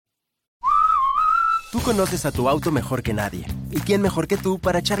Tú conoces a tu auto mejor que nadie. ¿Y quién mejor que tú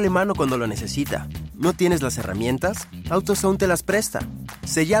para echarle mano cuando lo necesita? ¿No tienes las herramientas? AutoZone te las presta.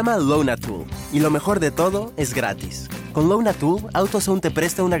 Se llama Loan Tool. Y lo mejor de todo, es gratis. Con Loan Tool, AutoZone te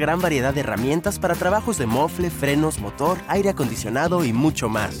presta una gran variedad de herramientas para trabajos de mofle, frenos, motor, aire acondicionado y mucho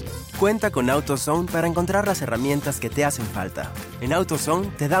más. Cuenta con AutoZone para encontrar las herramientas que te hacen falta. En AutoZone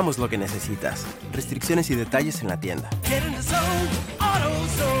te damos lo que necesitas. Restricciones y detalles en la tienda.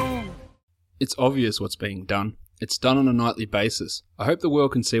 It's obvious what's being done. It's done on a nightly basis. I hope the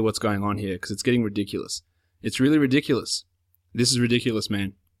world can see what's going on here, because it's getting ridiculous. It's really ridiculous. This is ridiculous,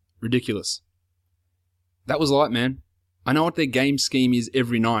 man. Ridiculous. That was light, man. I know what their game scheme is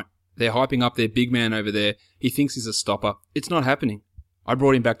every night. They're hyping up their big man over there. He thinks he's a stopper. It's not happening. I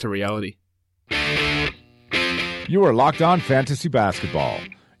brought him back to reality. You are Locked On Fantasy Basketball,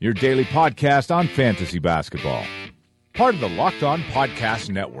 your daily podcast on fantasy basketball. Part of the Locked On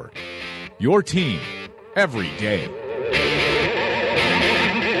Podcast Network. Your team every day.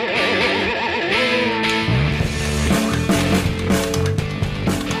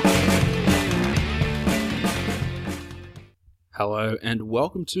 Hello and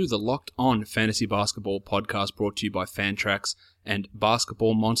welcome to the Locked On Fantasy Basketball podcast brought to you by Fantrax and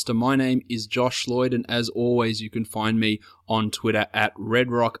Basketball Monster. My name is Josh Lloyd, and as always, you can find me on Twitter at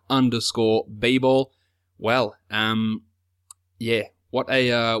redrock_bball. Well,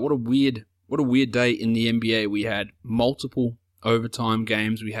 what a weird day in the NBA. We had multiple overtime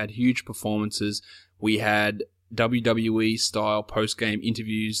games. We had huge performances. We had WWE style post-game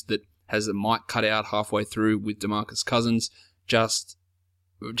interviews that has the mic cut out halfway through with DeMarcus Cousins. Just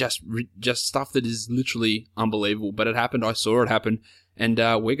stuff that is literally unbelievable. But it happened. I saw it happen. And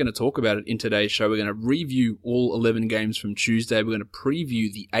we're going to talk about it in today's show. We're going to review all 11 games from Tuesday. We're going to preview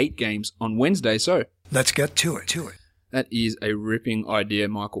the 8 games on Wednesday. So let's get to it. That is a ripping idea,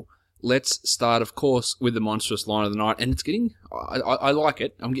 Michael. Let's start, of course, with the monstrous line of the night. And it's getting, I like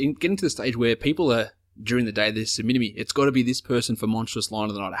it. I'm getting to the stage where people are, during the day, they're submitting me. It's got to be this person for monstrous line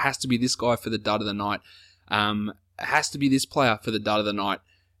of the night. It has to be this guy for the dud of the night. It has to be this player for the dud of the night.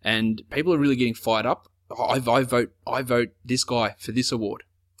 And people are really getting fired up. I vote this guy for this award.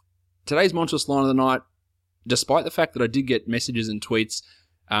 Today's monstrous line of the night, despite the fact that I did get messages and tweets,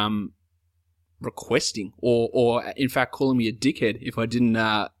 requesting or in fact calling me a dickhead if I didn't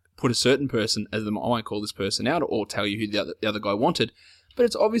put a certain person as I might call this person out or tell you who the other guy wanted. But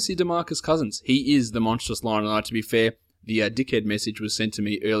it's obviously DeMarcus Cousins. He is the monstrous line of the night. To be fair, the dickhead message was sent to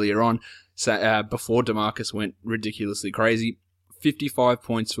me earlier on, so before DeMarcus went ridiculously crazy. 55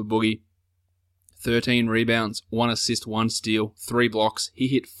 points for Boogie, 13 rebounds, 1 assist, 1 steal, 3 blocks. He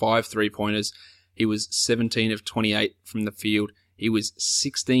hit 5 3-pointers. He was 17 of 28 from the field. He was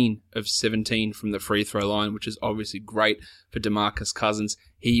 16 of 17 from the free throw line, which is obviously great for DeMarcus Cousins.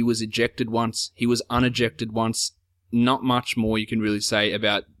 He was ejected once. He was unejected once. Not much more you can really say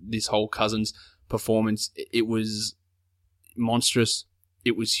about this whole Cousins performance. It was monstrous.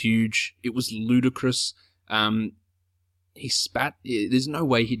 It was huge. It was ludicrous. He spat. There's no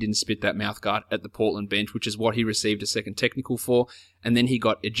way he didn't spit that mouthguard at the Portland bench, which is what he received a second technical for. And then he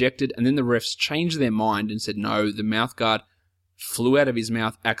got ejected. And then the refs changed their mind and said, no, the mouthguard flew out of his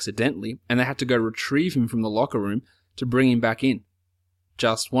mouth accidentally, and they had to go retrieve him from the locker room to bring him back in.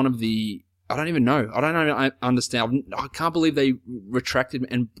 Just one of the... I don't even understand. I can't believe they retracted him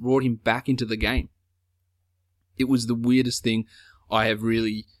and brought him back into the game. It was the weirdest thing I have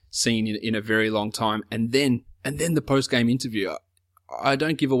really seen in a very long time. And then the post-game interview. I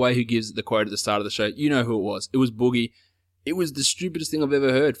don't give away who gives the quote at the start of the show. You know who it was. It was Boogie. It was the stupidest thing I've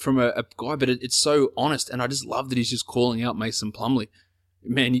ever heard from a guy, but it's so honest, and I just love that he's just calling out Mason Plumlee.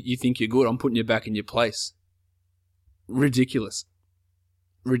 Man, you think you're good, I'm putting you back in your place. Ridiculous.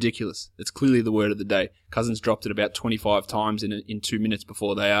 It's clearly the word of the day. Cousins dropped it about 25 times in 2 minutes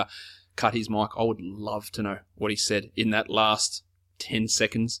before they cut his mic. I would love to know what he said in that last 10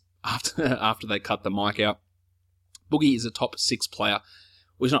 seconds after they cut the mic out. Boogie is a top 6 player.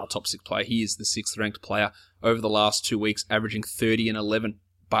 Well, he's not a top 6 player. He is the 6th ranked player over the last 2 weeks, averaging 30 and 11,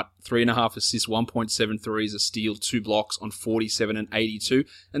 but 3.5 assists, 1.7 threes, a steal, 2 blocks on 47 and 82.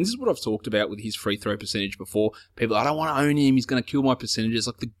 And this is what I've talked about with his free throw percentage before. People, I don't want to own him. He's going to kill my percentages.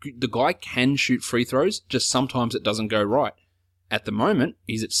 Like the guy can shoot free throws, just sometimes it doesn't go right. At the moment,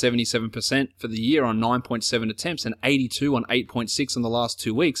 he's at 77% for the year on 9.7 attempts and 82 on 8.6 in the last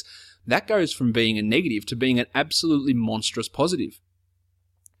 2 weeks. That goes from being a negative to being an absolutely monstrous positive.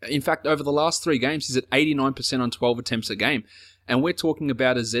 In fact, over the last 3 games, he's at 89% on 12 attempts a game. And we're talking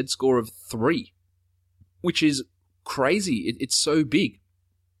about a Z score of 3, which is crazy. It's so big.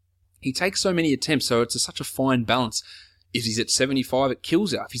 He takes so many attempts, so it's such a fine balance. If he's at 75, it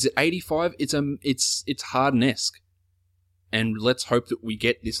kills you. If he's at 85, it's Harden-esque. And let's hope that we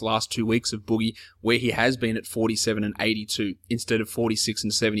get this last 2 weeks of Boogie where he has been at 47 and 82 instead of 46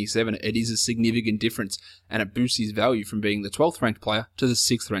 and 77. It is a significant difference, and it boosts his value from being the 12th ranked player to the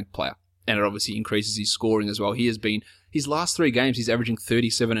 6th ranked player. And it obviously increases his scoring as well. He has been, his last 3 games, he's averaging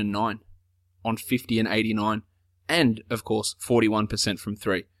 37 and 9 on 50 and 89. And, of course, 41% from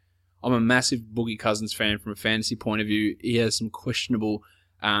 3. I'm a massive Boogie Cousins fan from a fantasy point of view. He has some questionable,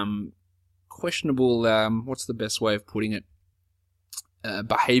 what's the best way of putting it?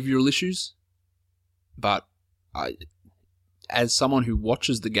 Behavioral issues, but as someone who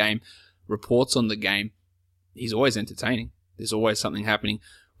watches the game, reports on the game, he's always entertaining. There's always something happening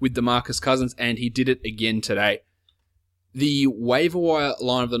with DeMarcus Cousins, and he did it again today. The waiver wire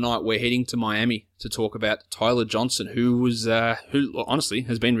line of the night, we're heading to Miami to talk about Tyler Johnson, who honestly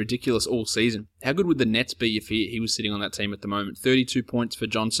has been ridiculous all season. How good would the Nets be if he was sitting on that team at the moment? 32 points for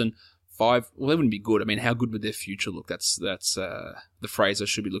Johnson. 5, well, they wouldn't be good. I mean, how good would their future look? That's the phrase I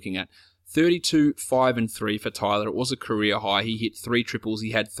should be looking at. 32, 5, and 3 for Tyler. It was a career high. He hit 3 triples.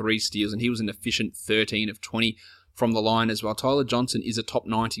 He had 3 steals, and he was an efficient 13 of 20 from the line as well. Tyler Johnson is a top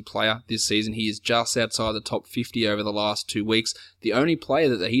 90 player this season. He is just outside the top 50 over the last 2 weeks. The only player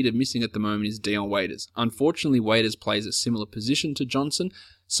that the Heat are missing at the moment is Dion Waiters. Unfortunately, Waiters plays a similar position to Johnson,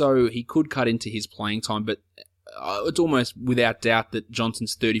 so he could cut into his playing time, but it's almost without doubt that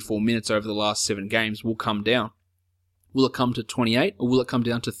Johnson's 34 minutes over the last 7 games will come down. Will it come to 28 or will it come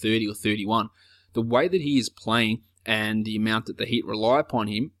down to 30 or 31? The way that he is playing and the amount that the Heat rely upon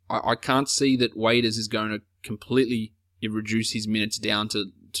him, I can't see that Waiters is going to completely reduce his minutes down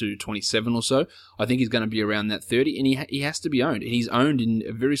to 27 or so. I think he's going to be around that 30, and he has to be owned. And he's owned in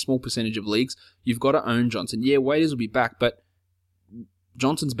a very small percentage of leagues. You've got to own Johnson. Yeah, Waiters will be back, but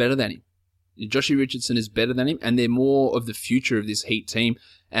Johnson's better than him. Joshie Richardson is better than him, and they're more of the future of this Heat team.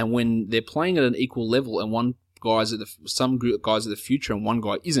 And when they're playing at an equal level, and some guys are the future and one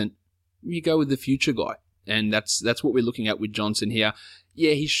guy isn't, you go with the future guy. And that's what we're looking at with Johnson here.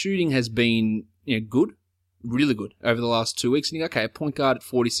 Yeah, his shooting has been good, really good over the last 2 weeks. And you go, okay, a point guard at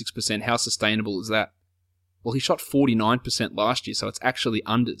 46%, how sustainable is that? Well, he shot 49% last year, so it's actually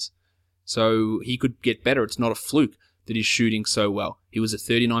unders. So he could get better. It's not a fluke that he's shooting so well. He was a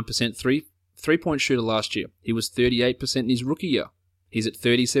 39% three-point shooter last year. He was 38% in his rookie year. He's at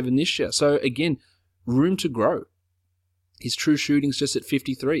 37 this year. So again, room to grow. His true shooting's just at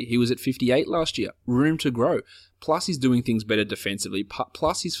 53. He was at 58 last year. Room to grow. Plus he's doing things better defensively.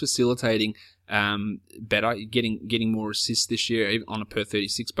 Plus he's facilitating better, getting more assists this year even on a per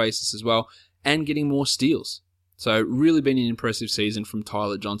 36 basis as well, and getting more steals. So really been an impressive season from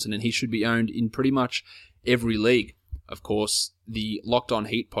Tyler Johnson, and he should be owned in pretty much every league. Of course, the Locked On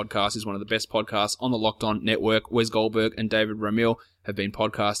Heat podcast is one of the best podcasts on the Locked On network. Wes Goldberg and David Ramil have been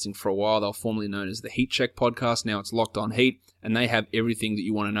podcasting for a while. They're formerly known as the Heat Check podcast. Now it's Locked On Heat, and they have everything that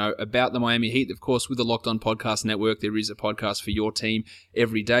you want to know about the Miami Heat. Of course, with the Locked On podcast network, there is a podcast for your team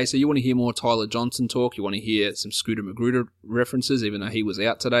every day. So you want to hear more Tyler Johnson talk. You want to hear some Scooter Magruder references, even though he was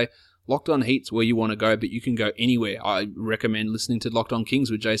out today. Locked On Heat's where you want to go, but you can go anywhere. I recommend listening to Locked On Kings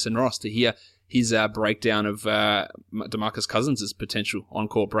with Jason Ross to hear his breakdown of DeMarcus Cousins' potential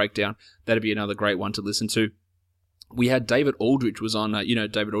on-court breakdown. That'd be another great one to listen to. We had David Aldridge was on,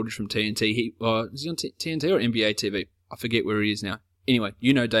 David Aldridge from TNT. Is he on TNT or NBA TV? I forget where he is now. Anyway,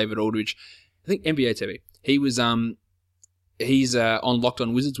 David Aldridge. I think NBA TV. He was he's on Locked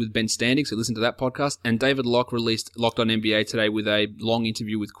On Wizards with Ben Standing, so listen to that podcast. And David Locke released Locked On NBA today with a long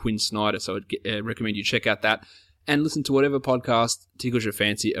interview with Quinn Snyder, so I'd recommend you check out that. And listen to whatever podcast tickles your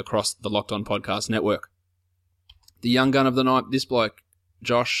fancy across the Locked On Podcast Network. The young gun of the night, this bloke,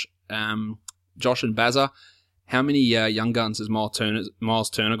 Josh and Bazza. How many young guns has Miles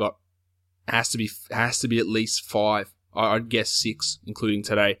Turner got? Has to be at least 5. I'd guess 6, including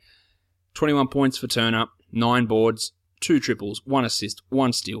today. 21 points for Turner, 9 boards, 2 triples, 1 assist,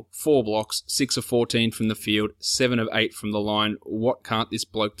 1 steal, 4 blocks, 6 of 14 from the field, 7 of 8 from the line. What can't this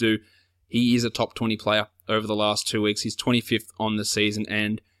bloke do? He is a top 20 player over the last 2 weeks. He's 25th on the season,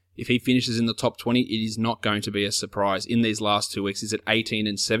 and if he finishes in the top 20, it is not going to be a surprise. In these last 2 weeks, he's at 18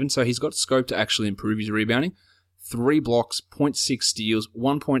 and 7, so he's got scope to actually improve his rebounding. 3 blocks, 0.6 steals,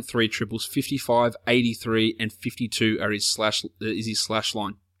 1.3 triples, 55, 83, and 52 are his slash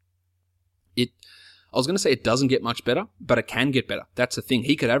line. I was going to say it doesn't get much better, but it can get better. That's the thing.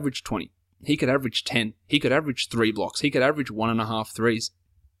 He could average 20. He could average 10. He could average 3 blocks. He could average 1.5 threes.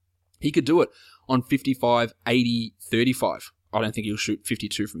 He could do it on 55, 80, 35. I don't think he'll shoot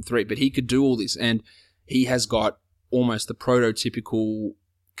 52 from 3, but he could do all this, and he has got almost the prototypical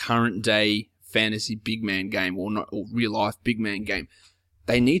current day fantasy big man game or real life big man game.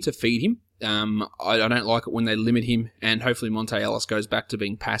 They need to feed him. I don't like it when they limit him, and hopefully Monte Ellis goes back to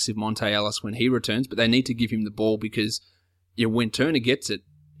being passive Monte Ellis when he returns, but they need to give him the ball because when Turner gets it,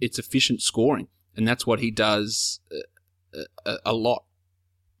 it's efficient scoring, and that's what he does a lot.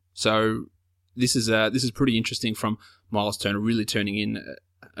 So this is pretty interesting from Miles Turner, really turning in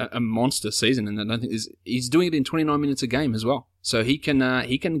a monster season, and I don't think he's doing it in 29 minutes a game as well. So he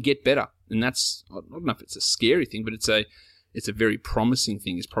can get better, and that's, I don't know if it's a scary thing, but it's a very promising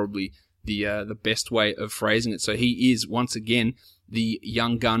thing. Is probably the best way of phrasing it. So he is once again the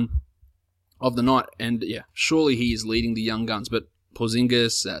young gun of the night, and surely he is leading the young guns. But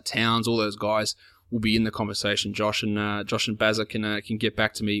Porzingis, Towns, all those guys will be in the conversation. Josh and Bazza can get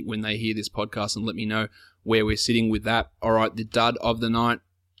back to me when they hear this podcast and let me know where we're sitting with that. All right, the dud of the night,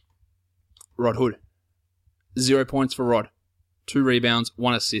 Rod Hood. 0 points for Rod. 2 rebounds,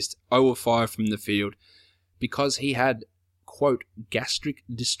 1 assist, 0 of 5 from the field, because he had, quote, gastric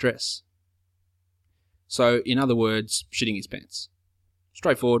distress. So, in other words, shitting his pants.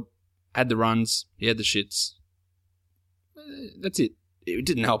 Straightforward. Had the runs. He had the shits. That's it. It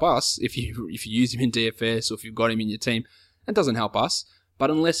didn't help us if you use him in DFS or if you've got him in your team. That doesn't help us. But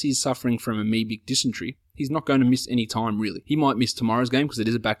unless he's suffering from amoebic dysentery, he's not going to miss any time, really. He might miss tomorrow's game because it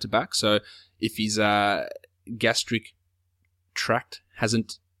is a back-to-back. So, if his gastric tract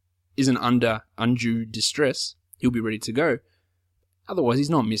isn't under undue distress, he'll be ready to go. Otherwise, he's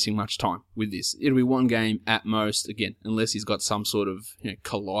not missing much time with this. It'll be 1 game at most, again, unless he's got some sort of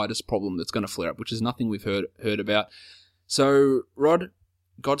colitis problem that's going to flare up, which is nothing we've heard about. So, Rod,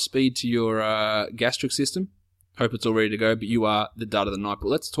 Godspeed to your gastric system. Hope it's all ready to go, but you are the dud of the night. But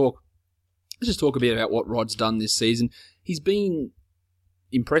let's just talk a bit about what Rod's done this season. He's been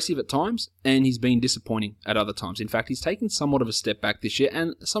impressive at times, and he's been disappointing at other times. In fact, he's taken somewhat of a step back this year,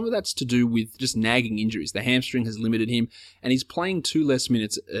 and some of that's to do with just nagging injuries. The hamstring has limited him, and he's playing 2 less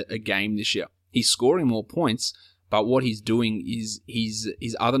minutes a game this year. He's scoring more points, but what he's doing is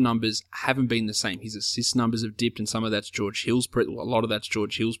his other numbers haven't been the same. His assist numbers have dipped, and some of that's George Hill's a lot of that's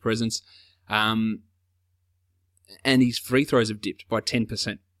George Hill's presence. And his free throws have dipped by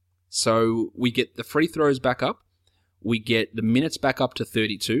 10%. So we get the free throws back up, we get the minutes back up to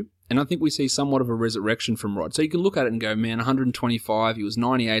 32, and I think we see somewhat of a resurrection from Rod. So you can look at it and go, man, 125, he was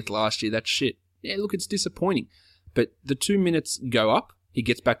 98th last year, that's shit. Yeah, look, it's disappointing. But the 2 minutes go up, he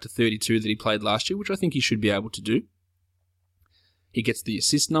gets back to 32 that he played last year, which I think he should be able to do. He gets the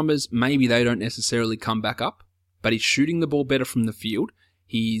assist numbers, maybe they don't necessarily come back up, but he's shooting the ball better from the field.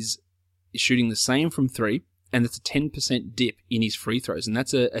 He's shooting the same from 3, and it's a 10% dip in his free throws, and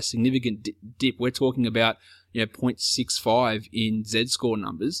that's a significant dip. We're talking about 0.65 in Z-score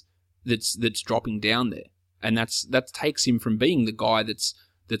numbers that's dropping down there, and that takes him from being the guy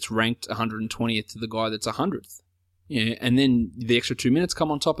that's ranked 120th to the guy that's 100th. And then the extra 2 minutes come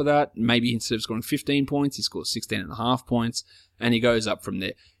on top of that. Maybe instead of scoring 15 points, he scores 16.5 points, and he goes up from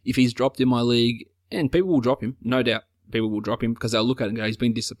there. If he's dropped in my league, and people will drop him, no doubt, people will drop him because they'll look at it and go, he's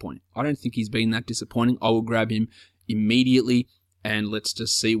been disappointing. I don't think he's been that disappointing. I will grab him immediately, and let's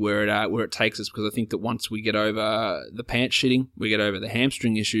just see where it takes us, because I think that once we get over the pants shitting, we get over the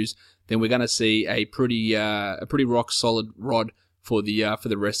hamstring issues, then we're going to see a pretty rock solid Rod for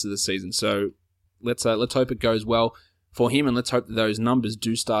the rest of the season. So let's hope it goes well for him, and let's hope that those numbers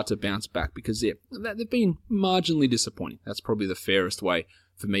do start to bounce back, because they've been marginally disappointing. That's probably the fairest way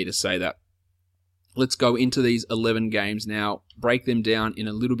for me to say that. Let's go into these 11 games now, break them down in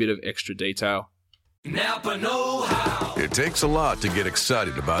a little bit of extra detail. Napa know-how. It takes a lot to get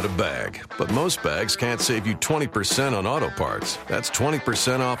excited about a bag, but most bags can't save you 20% on auto parts. That's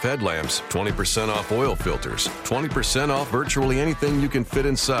 20% off headlamps, 20% off oil filters, 20% off virtually anything you can fit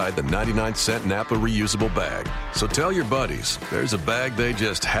inside the 99-cent Napa reusable bag. So tell your buddies, there's a bag they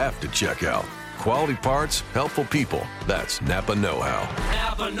just have to check out. Quality parts, helpful people. That's Napa know-how.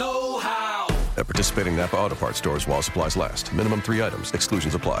 Napa know-how. At participating Napa Auto Parts stores while supplies last. Minimum 3 items.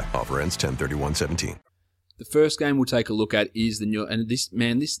 Exclusions apply. Offer ends 10/31/17. The first game we'll take a look at is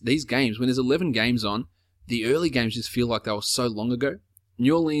these games, when there's 11 games on, the early games just feel like they were so long ago.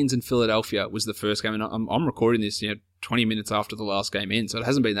 New Orleans and Philadelphia was the first game, and I'm recording this 20 minutes after the last game ends, so it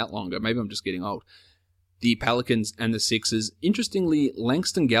hasn't been that long ago. Maybe I'm just getting old. The Pelicans and the Sixers. Interestingly,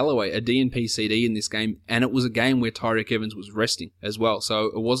 Langston Galloway, a DNP CD in this game, and it was a game where Tyreek Evans was resting as well. So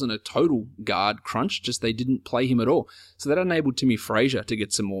it wasn't a total guard crunch, just they didn't play him at all. So that enabled Timmy Frazier to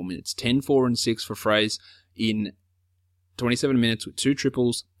get some more minutes. 10, 4, and 6 for Fraze in 27 minutes with 2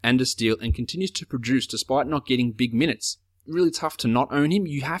 triples and a steal, and continues to produce despite not getting big minutes. Really tough to not own him.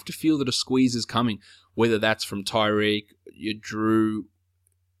 You have to feel that a squeeze is coming, whether that's from Tyreek, your Drew,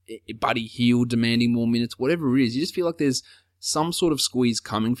 Buddy Hield demanding more minutes, whatever it is. You just feel like there's some sort of squeeze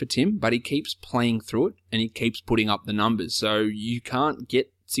coming for Tim, but he keeps playing through it and he keeps putting up the numbers. So you can't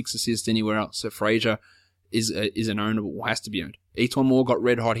get 6 assists anywhere else. So Fraser is an ownable, has to be owned. Etuan Moore got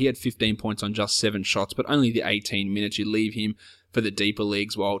red hot. He had 15 points on just 7 shots, but only the 18 minutes. You leave him for the deeper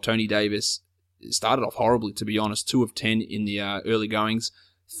leagues, while Tony Davis started off horribly, to be honest. 2 of 10 in the early goings.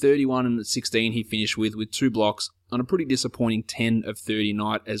 31 and 16 he finished with 2 blocks on a pretty disappointing 10 of 30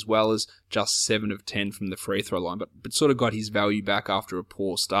 night, as well as just 7 of 10 from the free throw line, but sort of got his value back after a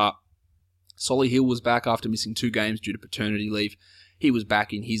poor start. Solly Hill was back after missing 2 games due to paternity leave. He was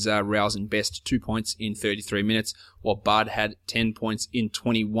back in his rousing best, 2 points in 33 minutes, while Bud had 10 points in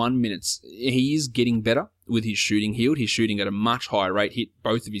 21 minutes. He is getting better with his shooting. Hield. He's shooting at a much higher rate, hit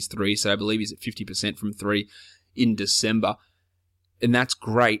both of his threes, so I believe he's at 50% from 3 in December. And that's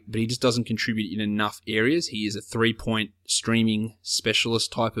great, but he just doesn't contribute in enough areas. He is a 3-point streaming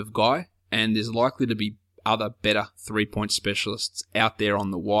specialist type of guy, and there's likely to be other better 3-point specialists out there on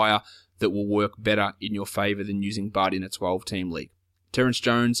the wire that will work better in your favour than using Bud in a 12-team league. Terrence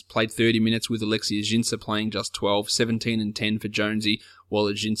Jones played 30 minutes with Alexis Ajinça playing just 12, 17 and 10 for Jonesy, while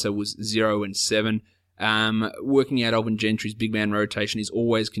Ajinça was 0 and 7. Working out Alvin Gentry's big man rotation is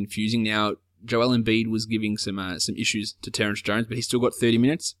always confusing. Now, Joel Embiid was giving some issues to Terrence Jones, but he still got 30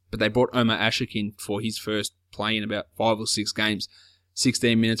 minutes. But they brought Omer Ashik in for his first play in about 5 or 6 games.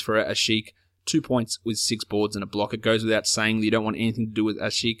 16 minutes for Ashik, 2 points with 6 boards and a block. It goes without saying that you don't want anything to do with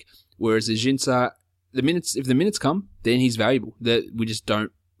Ashik. Whereas Ajinça, if the minutes come, then he's valuable.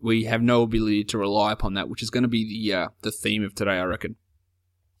 We have no ability to rely upon that, which is going to be the theme of today, I reckon.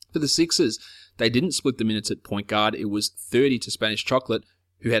 For the Sixers, they didn't split the minutes at point guard. It was 30 to Spanish Chocolate,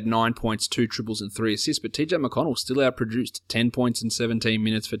 who had 9 points, 2 triples, and 3 assists. But TJ McConnell still outproduced. 10 points in 17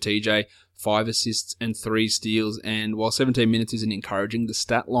 minutes for TJ, 5 assists and 3 steals. And while 17 minutes isn't encouraging, the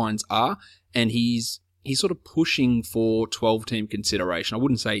stat lines are, and he's sort of pushing for 12-team consideration. I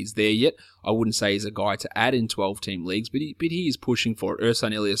wouldn't say he's there yet. I wouldn't say he's a guy to add in 12-team leagues, but he is pushing for it.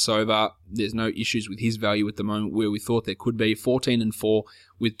 Ersan Ilyasova, there's no issues with his value at the moment where we thought there could be. 14 and 4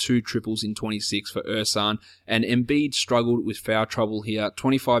 with 2 triples in 26 for Ersan. And Embiid struggled with foul trouble here.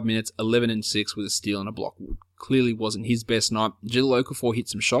 25 minutes, 11 and 6 with a steal and a block. Clearly wasn't his best night. Jahlil Okafor hit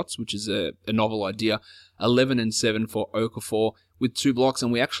some shots, which is a novel idea. 11 and 7 for Okafor with 2 blocks,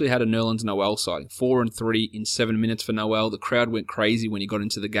 and we actually had a Nerlens Noel sighting. 4 and 3 in 7 minutes for Noel. The crowd went crazy when he got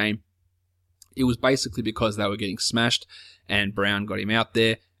into the game. It was basically because they were getting smashed, and Brown got him out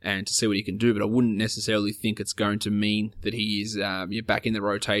there and to see what he can do, but I wouldn't necessarily think it's going to mean that he is back in the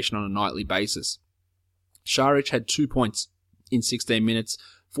rotation on a nightly basis. Šarić had 2 points in 16 minutes.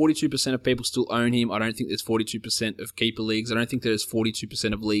 42% of people still own him. I don't think there's 42% of keeper leagues. I don't think there's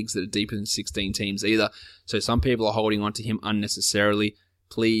 42% of leagues that are deeper than 16 teams either. So some people are holding on to him unnecessarily.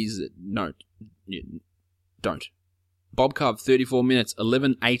 Please, no, don't. Bob Cove, 34 minutes,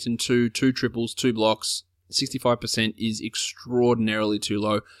 11, 8 and 2, 2 triples, 2 blocks. 65% is extraordinarily too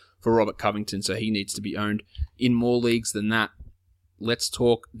low for Robert Covington, so he needs to be owned in more leagues than that. Let's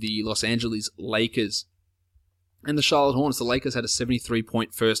talk the Los Angeles Lakers and the Charlotte Hornets. The Lakers had a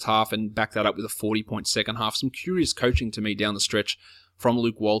 73-point first half and backed that up with a 40-point second half. Some curious coaching to me down the stretch from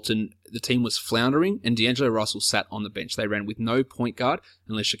Luke Walton. The team was floundering, and D'Angelo Russell sat on the bench. They ran with no point guard,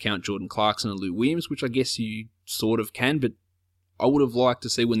 unless you count Jordan Clarkson and Lou Williams, which I guess you sort of can, but I would have liked to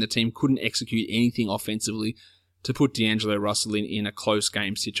see when the team couldn't execute anything offensively to put D'Angelo Russell in a close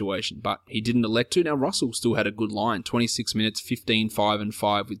game situation, but he didn't elect to. Now, Russell still had a good line, 26 minutes, 15, 5 and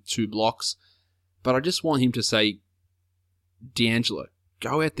 5 with 2 blocks. But I just want him to say, D'Angelo,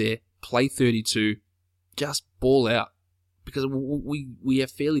 go out there, play 32, just ball out. Because we are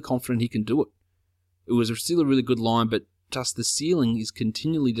fairly confident he can do it. It was still a really good line, but just the ceiling is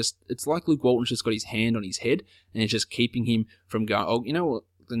continually it's like Luke Walton's just got his hand on his head, and it's just keeping him from going, oh, you know what,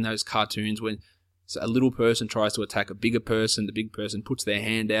 in those cartoons when a little person tries to attack a bigger person, the big person puts their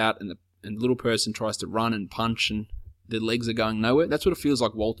hand out, and the little person tries to run and punch, and the legs are going nowhere. That's what it feels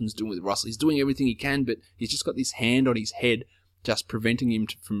like Walton's doing with Russell. He's doing everything he can, but he's just got this hand on his head, just preventing him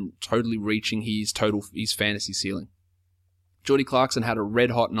from totally reaching his fantasy ceiling. Jordy Clarkson had a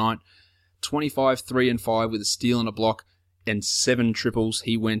red-hot night, 25, 3 and 5 with a steal and a block and 7 triples.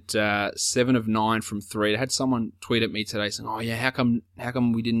 He went 7 of 9 from 3. I had someone tweet at me today saying, oh yeah, how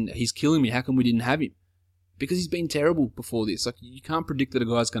come we didn't, he's killing me, how come we didn't have him? Because he's been terrible before this. Like, you can't predict that a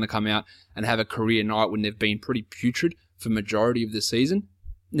guy's going to come out and have a career night when they've been pretty putrid for majority of the season.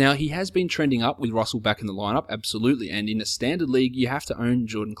 Now, he has been trending up with Russell back in the lineup, absolutely. And in a standard league, you have to own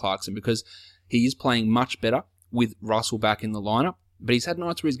Jordan Clarkson because he is playing much better with Russell back in the lineup. But he's had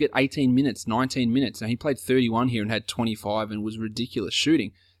nights where he's get 18 minutes, 19 minutes. Now, he played 31 here and had 25 and was ridiculous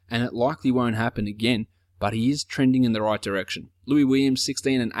shooting. and it likely won't happen again, but he is trending in the right direction. Louis Williams,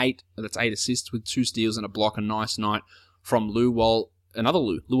 16 and 8, that's 8 assists with 2 steals and a block, a nice night from Lou, while another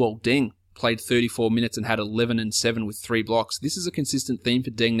Luol Deng, played 34 minutes and had 11 and 7 with 3 blocks. This is a consistent theme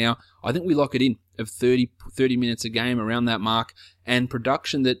for Deng now. I think we lock it in of 30 minutes a game, around that mark, and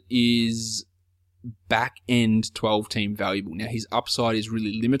production that is back-end 12-team valuable. Now, his upside is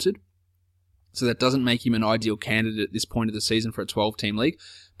really limited, so that doesn't make him an ideal candidate at this point of the season for a 12-team league,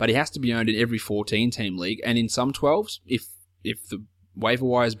 but he has to be owned in every 14-team league, and in some 12s, if the waiver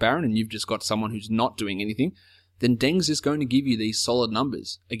wire is barren and you've just got someone who's not doing anything, then Deng's just going to give you these solid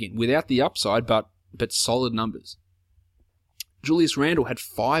numbers. Again, without the upside, but solid numbers. Julius Randle had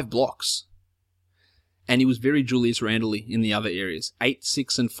 5 blocks, and he was very Julius Randle-y in the other areas. 8,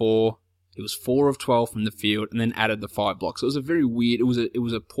 6, and 4. He was 4 of 12 from the field, and then added the 5 blocks. It was a very weird. It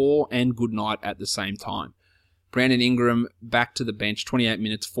was a poor and good night at the same time. Brandon Ingram back to the bench, 28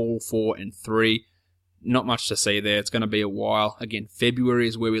 minutes, 4, 4, and 3. Not much to see there. It's going to be a while. Again, February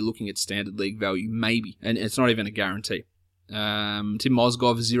is where we're looking at standard league value, maybe, and it's not even a guarantee. Tim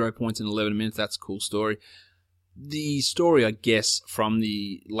Mozgov, 0 points in 11 minutes. That's a cool story. The story, I guess, from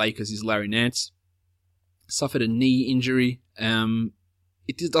the Lakers is Larry Nance. Suffered a knee injury.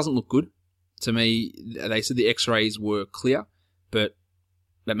 It just doesn't look good to me. They said the x-rays were clear, but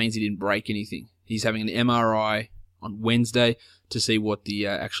that means he didn't break anything. He's having an MRI on Wednesday to see what the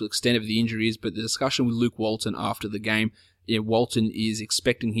actual extent of the injury is, but the discussion with Luke Walton after the game, Walton is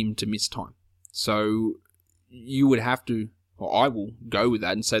expecting him to miss time. So you would have to, or I will go with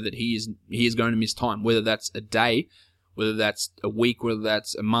that and say that he is going to miss time, whether that's a day, whether that's a week, whether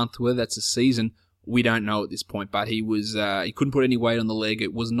that's a month, whether that's a season. We don't know at this point, but he couldn't put any weight on the leg.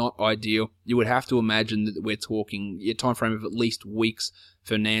 It was not ideal. You would have to imagine that we're talking a time frame of at least weeks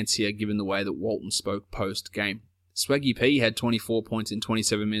for Nance here, given the way that Walton spoke post-game. Swaggy P had 24 points in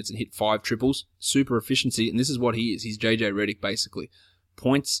 27 minutes and hit 5 triples. Super efficiency, and this is what he is. He's JJ Redick, basically.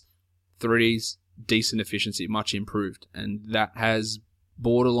 Points, threes, decent efficiency, much improved. And that has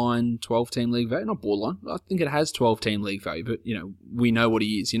borderline 12-team league value. Not borderline. I think it has 12-team league value, but, we know what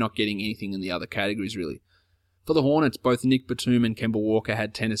he is. You're not getting anything in the other categories, really. For the Hornets, both Nick Batum and Kemba Walker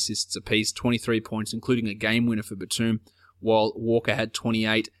had 10 assists apiece, 23 points, including a game winner for Batum, while Walker had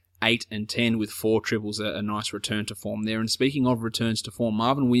 28, 8 and 10 with 4 triples, a nice return to form there. And speaking of returns to form,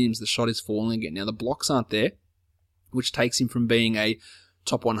 Marvin Williams, the shot is falling again. Now, the blocks aren't there, which takes him from being a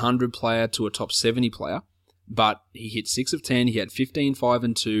top 100 player to a top 70 player. But he hit 6 of 10, he had 15, 5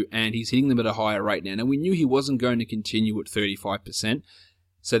 and 2, and he's hitting them at a higher rate now. Now, we knew he wasn't going to continue at 35%,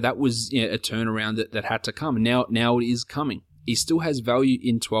 so that was a turnaround that had to come. Now it is coming. He still has value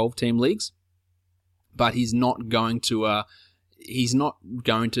in 12-team leagues, but he's not going to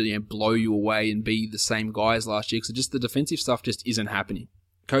blow you away and be the same guy as last year, because just the defensive stuff just isn't happening.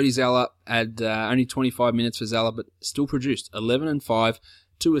 Cody Zeller had only 25 minutes for Zeller, but still produced 11 and 5,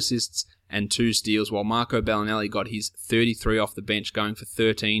 2 assists, and 2 steals, while Marco Bellinelli got his 33 off the bench, going for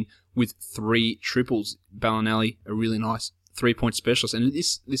 13 with 3 triples. Bellinelli, a really nice 3-point specialist, and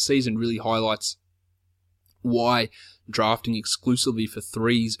this season really highlights why drafting exclusively for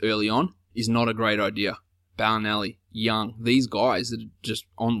threes early on is not a great idea. Bellinelli, Young, these guys that are just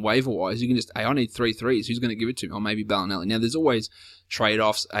on waiver wise, you can just, hey, I need 3 threes. Who's going to give it to me? Or maybe Bellinelli. Now, there's always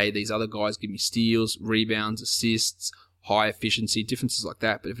trade-offs. Hey, these other guys give me steals, rebounds, assists, high efficiency, differences like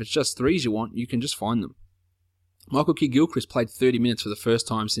that. But if it's just threes you want, you can just find them. Michael Kidd-Gilchrist played 30 minutes for the first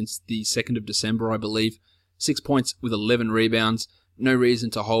time since the 2nd of December, I believe. 6 points with 11 rebounds. No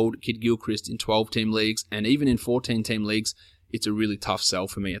reason to hold Kidd-Gilchrist in 12-team leagues, and even in 14-team leagues, it's a really tough sell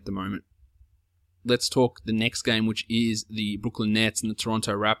for me at the moment. Let's talk the next game, which is the Brooklyn Nets and the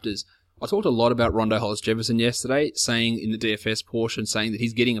Toronto Raptors. I talked a lot about Rondo Hollis-Jefferson yesterday, saying in the DFS portion, saying that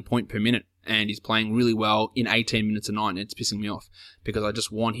he's getting a point per minute, and he's playing really well in 18 minutes a night, and it's pissing me off, because I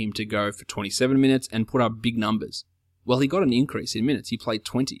just want him to go for 27 minutes and put up big numbers. Well, he got an increase in minutes. He played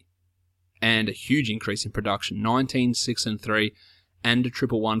 20, and a huge increase in production, 19, 6, and 3, and a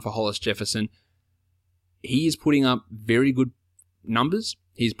 111 for Hollis-Jefferson. He is putting up very good numbers.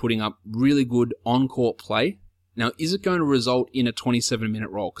 He's putting up really good on-court play. Now, is it going to result in a 27-minute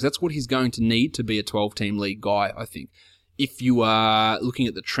role? Because that's what he's going to need to be a 12-team league guy, I think. If you are looking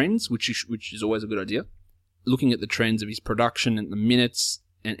at the trends, which is always a good idea, looking at the trends of his production and the minutes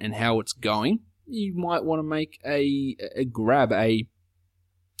and how it's going, you might want to make a grab,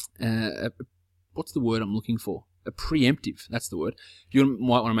 what's the word I'm looking for? A preemptive, that's the word. You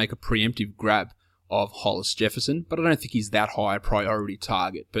might want to make a preemptive grab of Hollis-Jefferson, but I don't think he's that high a priority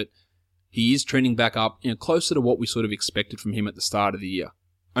target. But he is trending back up, closer to what we sort of expected from him at the start of the year.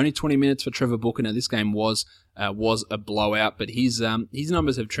 Only 20 minutes for Trevor Booker. Now, this game was a blowout, but his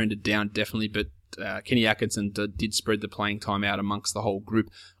numbers have trended down definitely. But Kenny Atkinson did spread the playing time out amongst the whole group.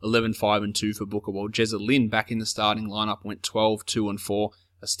 11, 5, and 2 for Booker. While Jezza Lynn back in the starting lineup went 12, 2, and 4.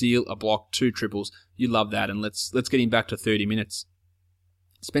 A steal, a block, 2 triples. You love that, and let's get him back to 30 minutes.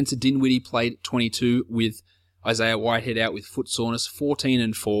 Spencer Dinwiddie played 22 with Isaiah Whitehead out with foot soreness, 14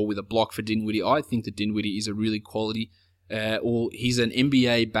 and 4 with a block for Dinwiddie. I think that Dinwiddie is a really quality, he's an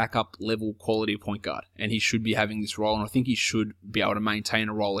NBA backup level quality point guard, and he should be having this role, and I think he should be able to maintain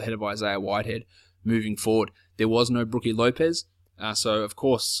a role ahead of Isaiah Whitehead moving forward. There was no Brookie Lopez, so of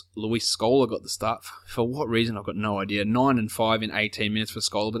course Luis Scola got the start. For what reason, I've got no idea. 9 and 5 in 18 minutes for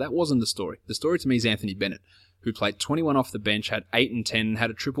Scola, but that wasn't the story. The story to me is Anthony Bennett, who played 21 off the bench, had 8 and 10, and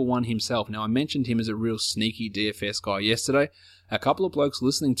had a 111 himself. Now, I mentioned him as a real sneaky DFS guy yesterday. A couple of blokes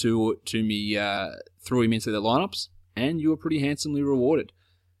listening to me threw him into their lineups, and you were pretty handsomely rewarded.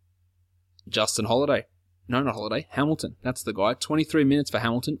 Justin Holiday. No, not Holiday. Hamilton. That's the guy. 23 minutes for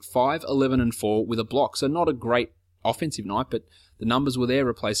Hamilton. 5, 11, and 4 with a block. So not a great offensive night, but the numbers were there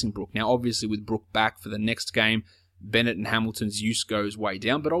replacing Brook. Now, obviously, with Brook back for the next game, Bennett and Hamilton's use goes way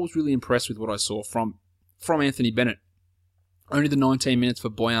down, but I was really impressed with what I saw from Anthony Bennett. Only the 19 minutes for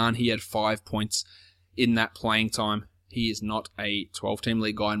Bojan. He had 5 points in that playing time. He is not a 12-team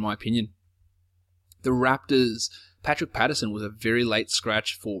league guy, in my opinion. The Raptors, Patrick Patterson was a very late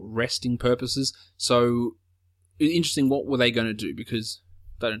scratch for resting purposes. So, interesting, what were they going to do? Because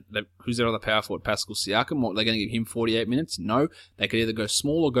who's their other power forward? Pascal Siakam. What, were they going to give him 48 minutes? No. They could either go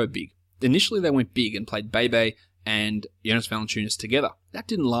small or go big. Initially, they went big and played Bebe and Jonas Valanciunas together. That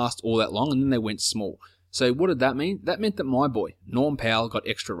didn't last all that long, and then they went small. So what did that mean? That meant that my boy, Norm Powell, got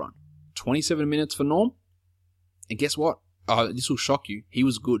extra run. 27 minutes for Norm. And guess what? This will shock you. He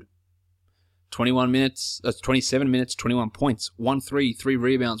was good. 27 minutes, 21 points, 1 3, 3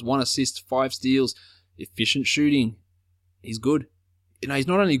 rebounds, 1 assist, 5 steals, efficient shooting. He's good. He's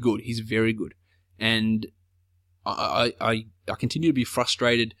not only good, he's very good. And I continue to be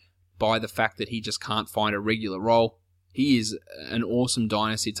frustrated by the fact that he just can't find a regular role. He is an awesome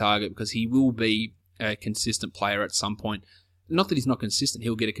dynasty target because he will be a consistent player at some point. Not that he's not consistent,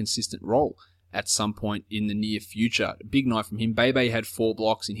 he'll get a consistent role at some point in the near future. A big night from him. Bebe had 4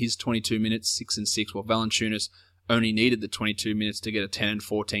 blocks in his 22 minutes, 6 and 6, while Valanciunas only needed the 22 minutes to get a 10 and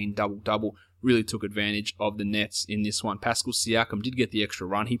 14 double-double. Really took advantage of the Nets in this one. Pascal Siakam did get the extra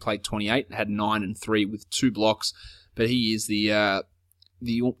run. He played 28, had 9 and 3 with 2 blocks, but he is the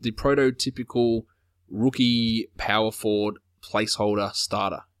prototypical rookie power forward placeholder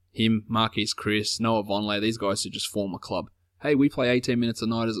starter. Him, Marquise Chris, Noah Vonleh, these guys should just form a club. Hey, we play 18 minutes a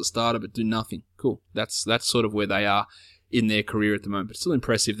night as a starter, but do nothing. Cool. That's sort of where they are in their career at the moment. But still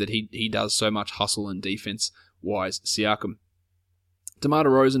impressive that he does so much hustle and defense-wise. Siakam. DeMar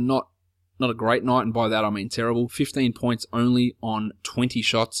DeRozan, not a great night, and by that I mean terrible. 15 points only on 20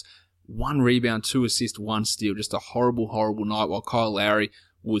 shots. 1 rebound, 2 assists, 1 steal. Just a horrible, horrible night, while Kyle Lowry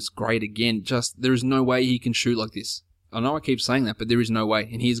was great again. There is no way he can shoot like this. I know I keep saying that, but there is no way.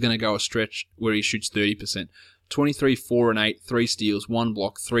 And he's going to go a stretch where he shoots 30%. 23, 4, and 8, 3 steals, 1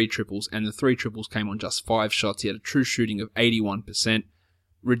 block, 3 triples, and the 3 triples came on just 5 shots. He had a true shooting of 81%.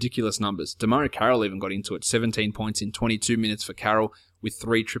 Ridiculous numbers. DeMario Carroll even got into it. 17 points in 22 minutes for Carroll with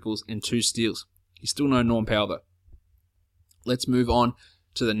 3 triples and 2 steals. He's still no Norm Powell, though. Let's move on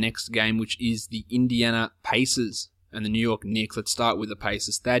to the next game, which is the Indiana Pacers and the New York Knicks. Let's start with the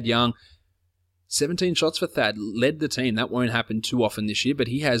Pacers. Thad Young, 17 shots for Thad, led the team. That won't happen too often this year, but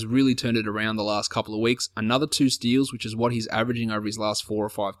he has really turned it around the last couple of weeks. Another 2 steals, which is what he's averaging over his last 4 or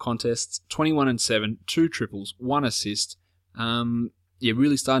 5 contests. 21 and 7, 2 triples, 1 assist.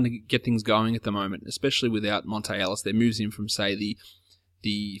 Really starting to get things going at the moment, especially without Monte Ellis. That moves him from, say,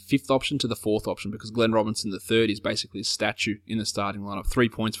 the 5th option to the 4th option, because Glenn Robinson, the 3rd, is basically a statue in the starting lineup. 3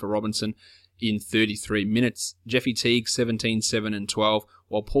 points for Robinson in 33 minutes. Jeffy Teague, 17, 7, and 12,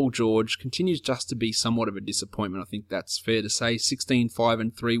 while Paul George continues just to be somewhat of a disappointment. I think that's fair to say. 16, 5,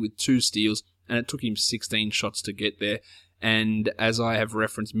 and 3 with 2 steals, and it took him 16 shots to get there. And as I have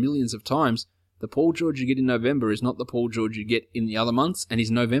referenced millions of times, the Paul George you get in November is not the Paul George you get in the other months, and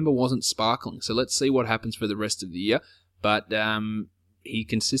his November wasn't sparkling. So let's see what happens for the rest of the year. But he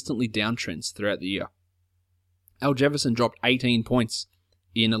consistently downtrends throughout the year. Al Jefferson dropped 18 points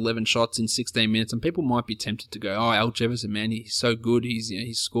in 11 shots in 16 minutes, and people might be tempted to go, "Oh, Al Jefferson, man, he's so good. He's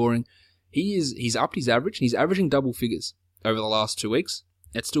scoring. He's upped his average. He's averaging double figures over the last 2 weeks.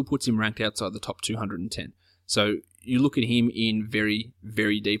 It still puts him ranked outside the top 210. So you look at him in very,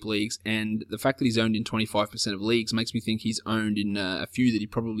 very deep leagues, and the fact that he's owned in 25% of leagues makes me think he's owned in a few that he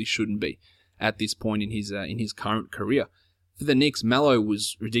probably shouldn't be at this point in his current career. For the Knicks, Mallow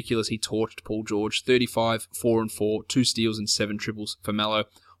was ridiculous. He torched Paul George. 35, 4 and 4, 2 steals and 7 triples for Mallow.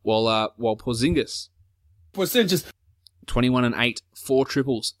 While Porzingis, 21 and 8, 4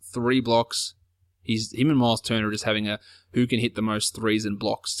 triples, 3 blocks. Him and Miles Turner are just having a who can hit the most threes and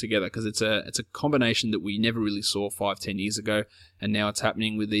blocks together, because it's a combination that we never really saw 5-10 years ago, and now it's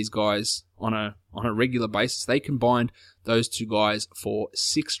happening with these guys on a regular basis. They combined those two guys for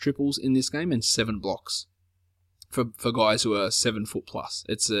 6 triples in this game and 7 blocks for guys who are 7 foot plus.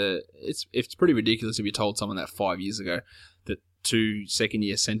 It's pretty ridiculous if you told someone that 5 years ago that 2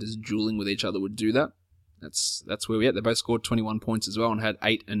 second-year centers dueling with each other would do that. That's where we're at. They both scored 21 points as well and had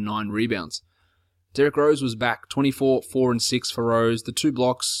 8 and 9 rebounds. Derrick Rose was back, 24, 4 and 6 for Rose. The 2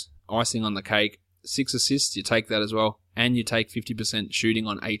 blocks, icing on the cake. 6 assists, you take that as well. And you take 50% shooting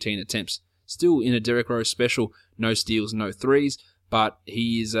on 18 attempts. Still in a Derrick Rose special, no steals, no threes, but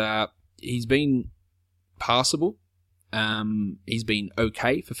he's been passable. He's been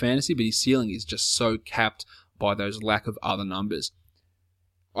okay for fantasy, but his ceiling is just so capped by those lack of other numbers.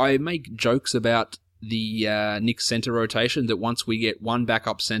 I make jokes about the Knicks center rotation, that once we get one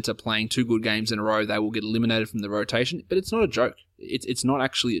backup center playing 2 good games in a row, they will get eliminated from the rotation. But it's not a joke. It's not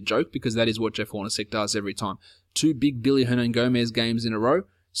actually a joke, because that is what Jeff Hornacek does every time. 2 big Billy Hernangomez games in a row.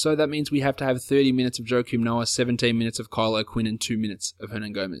 So that means we have to have 30 minutes of Joakim Noah, 17 minutes of Kyle O'Quinn, and 2 minutes of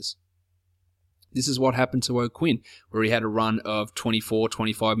Hernangomez. This is what happened to O'Quinn, where he had a run of 24,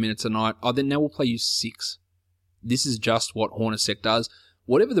 25 minutes a night. Then now we'll play you 6. This is just what Hornacek does.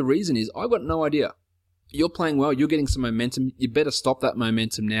 Whatever the reason is, I've got no idea. You're playing well, you're getting some momentum, you better stop that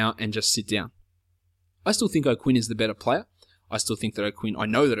momentum now and just sit down. I still think O'Quinn is the better player. I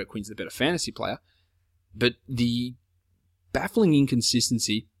know that O'Quinn's the better fantasy player, but the baffling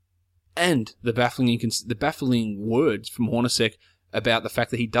inconsistency and the baffling words from Hornacek about the fact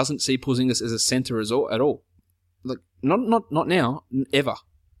that he doesn't see Porzingis as a center at all. Like, not now, ever.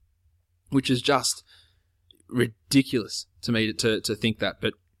 Which is just ridiculous to me to think that,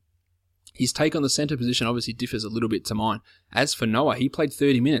 but his take on the center position obviously differs a little bit to mine. As for Noah, he played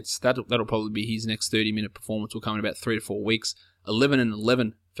 30 minutes. That'll probably be his next 30-minute performance. Will come in about 3 to 4 weeks. 11 and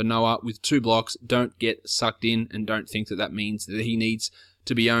 11 for Noah with 2 blocks. Don't get sucked in and don't think that means that he needs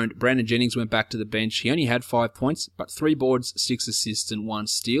to be owned. Brandon Jennings went back to the bench. He only had 5 points, but 3 boards, 6 assists, and 1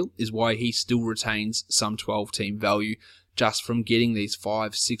 steal is why he still retains some 12-team value just from getting these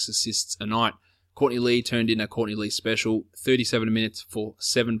 5-6 assists a night. Courtney Lee turned in a Courtney Lee special, 37 minutes for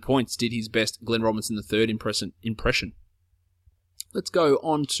 7 points, did his best Glenn Robinson III impression. Let's go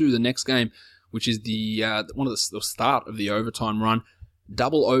on to the next game, which is the start of the overtime run.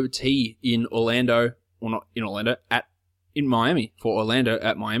 Double OT in Orlando, or not in Orlando, in Miami. For Orlando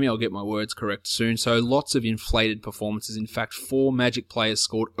at Miami, I'll get my words correct soon. So lots of inflated performances. In fact, 4 Magic players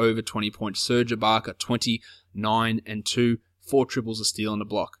scored over 20 points. Serge Ibaka, 29 and 2, 4 triples, a steal, and a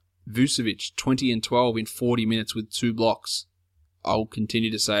block. Vucevic, 20 and 12 in 40 minutes with 2 blocks. I'll continue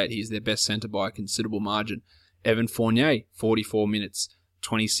to say it. He's their best center by a considerable margin. Evan Fournier, 44 minutes,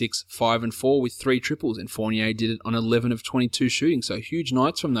 26, 5 and 4 with 3 triples, and Fournier did it on 11 of 22 shooting. So huge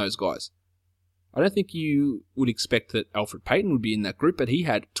nights from those guys. I don't think you would expect that Elfrid Payton would be in that group, but he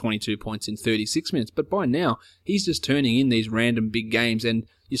had 22 points in 36 minutes. But by now, he's just turning in these random big games, and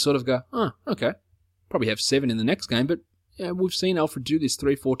you sort of go, oh, okay, probably have 7 in the next game, but yeah, we've seen Elfrid do this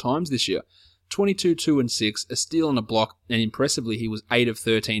 3-4 times this year. 22, 2 and 6, a steal and a block, and impressively, he was 8 of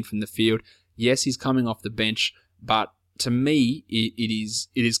 13 from the field. Yes, he's coming off the bench, but to me, it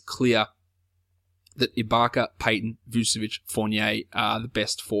is clear that Ibaka, Payton, Vucevic, Fournier are the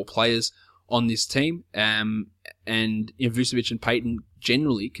best 4 players on this team, and Vucevic and Payton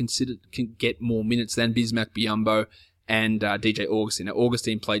generally can get more minutes than Bismack Biyombo and DJ Augustin. Now,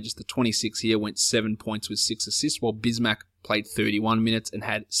 Augustin played just the 26 here, went 7 points with 6 assists, while Bismack played 31 minutes and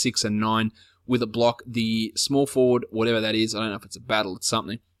had 6 and 9 with a block. The small forward, whatever that is, I don't know if it's a battle, it's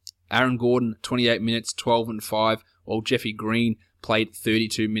something. Aaron Gordon, 28 minutes, 12 and 5, while Jeffrey Green played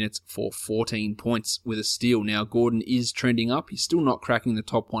 32 minutes for 14 points with a steal. Now, Gordon is trending up. He's still not cracking the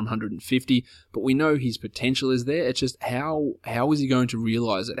top 150, but we know his potential is there. It's just how is he going to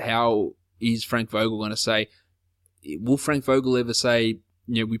realize it? How is Frank Vogel going to say, will Frank Vogel ever say,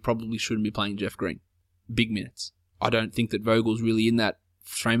 we probably shouldn't be playing Jeff Green? Big minutes. I don't think that Vogel's really in that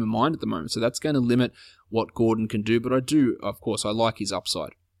frame of mind at the moment, so that's going to limit what Gordon can do, but I like his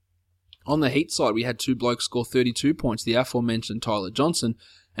upside. On the Heat side, we had 2 blokes score 32 points, the aforementioned Tyler Johnson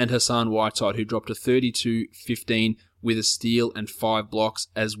and Hassan Whiteside, who dropped to 32-15 with a steal and 5 blocks,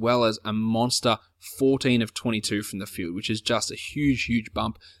 as well as a monster 14 of 22 from the field, which is just a huge, huge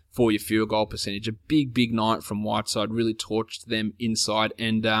bump for your field goal percentage. A big, big night from Whiteside, really torched them inside,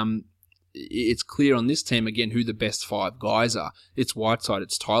 and it's clear on this team, again, who the best 5 guys are. It's Whiteside,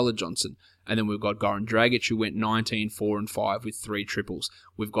 it's Tyler Johnson. And then we've got Goran Dragic, who went 19, 4 and 5 with 3 triples.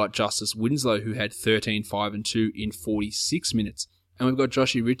 We've got Justice Winslow, who had 13, 5 and 2 in 46 minutes. And we've got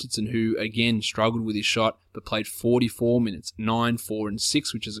Joshy Richardson, who again struggled with his shot, but played 44 minutes, 9, 4 and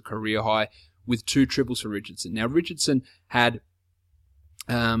 6, which is a career high, with 2 triples for Richardson. Now, Richardson had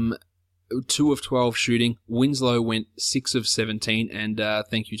 2 of 12 shooting. Winslow went 6 of 17, and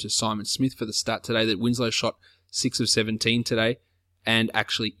thank you to Simon Smith for the stat today that Winslow shot 6 of 17 today and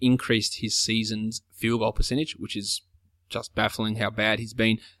actually increased his season's field goal percentage, which is just baffling how bad he's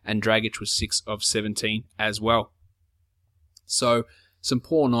been, and Dragic was 6 of 17 as well. So some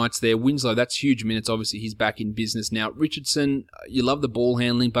poor nights there. Winslow, that's huge minutes. Obviously, he's back in business now. Richardson, you love the ball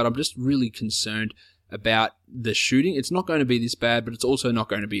handling, but I'm just really concerned about the shooting. It's not going to be this bad, but it's also not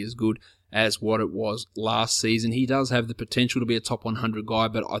going to be as good as what it was last season. He does have the potential to be a top 100 guy,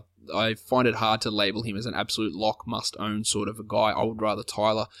 but I find it hard to label him as an absolute lock, must-own sort of a guy. I would rather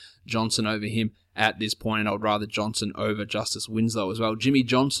Tyler Johnson over him at this point, and I would rather Johnson over Justice Winslow as well. Jimmy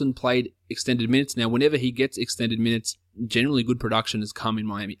Johnson played extended minutes. Now, whenever he gets extended minutes, generally good production has come in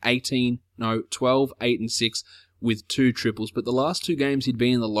Miami. 12, 8 and 6 with 2 triples, but the last 2 games he'd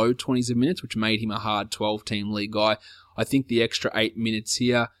been in the low 20s of minutes, which made him a hard 12-team league guy. I think the extra 8 minutes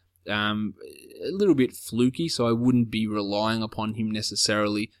here, a little bit fluky, so I wouldn't be relying upon him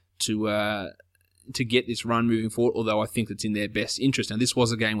necessarily to get this run moving forward, although I think it's in their best interest. Now, this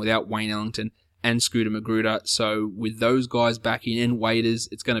was a game without Wayne Ellington and Scooter Magruder, so with those guys back in and Waiters,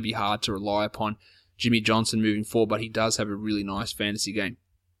 it's going to be hard to rely upon Jimmy Johnson moving forward, but he does have a really nice fantasy game.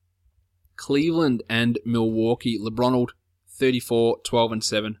 Cleveland and Milwaukee. LeBron, 34, 12 and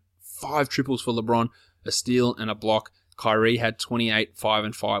 7, 5 triples for LeBron, a steal and a block. Kyrie had 28, 5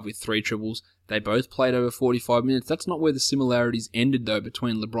 and 5 with 3 triples. They both played over 45 minutes. That's not where the similarities ended, though,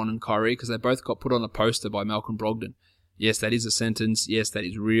 between LeBron and Kyrie, because they both got put on a poster by Malcolm Brogdon. Yes, that is a sentence. Yes, that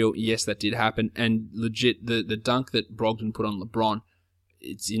is real. Yes, that did happen. And legit, the dunk that Brogdon put on LeBron,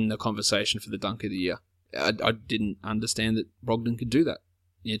 it's in the conversation for the dunk of the year. I didn't understand that Brogdon could do that.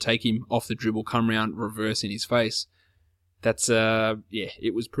 You know, take him off the dribble, come around, reverse in his face. That's,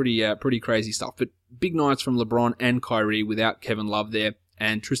 it was pretty crazy stuff. But big nights from LeBron and Kyrie without Kevin Love there.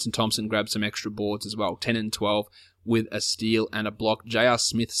 And Tristan Thompson grabbed some extra boards as well, 10 and 12 with a steal and a block. J.R.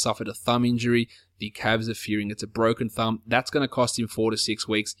 Smith suffered a thumb injury. The Cavs are fearing it's a broken thumb. That's going to cost him 4 to 6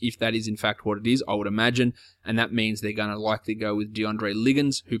 weeks, if that is in fact what it is, I would imagine. And that means they're going to likely go with DeAndre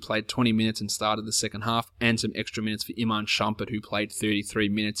Liggins, who played 20 minutes and started the second half, and some extra minutes for Iman Shumpert, who played 33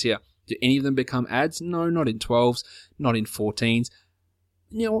 minutes here. Do any of them become ads? No, not in 12s, not in 14s.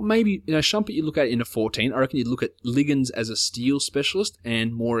 You know, maybe, Shumpert you look at in a 14. I reckon you'd look at Liggins as a steal specialist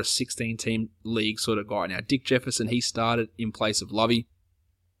and more a 16-team league sort of guy. Now, Dick Jefferson, he started in place of Lovey.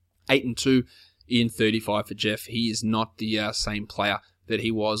 8 and 2 in 35 for Jeff. He is not the same player that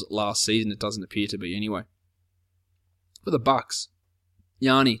he was last season. It doesn't appear to be anyway. For the Bucks,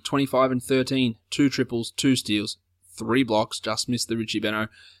 Yanni, 25 and 13, 2 triples, 2 steals, 3 blocks, just missed the Richie Beno.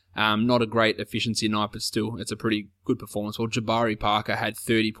 Not a great efficiency night, but still, it's a pretty good performance. Well, Jabari Parker had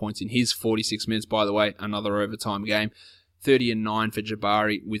 30 points in his 46 minutes, by the way, another overtime game. 30 and 9 for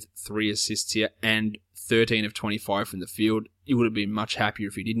Jabari with 3 assists here and 13 of 25 from the field. He would have been much happier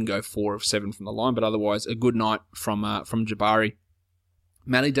if he didn't go 4 of 7 from the line, but otherwise, a good night from Jabari.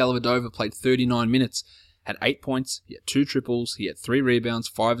 Matty Dellavedova played 39 minutes, had 8 points, he had 2 triples, he had 3 rebounds,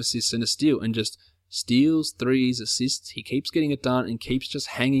 5 assists and a steal, and just steals, threes, assists. He keeps getting it done and keeps just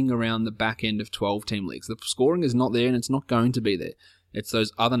hanging around the back end of 12-team leagues. The scoring is not there and it's not going to be there. It's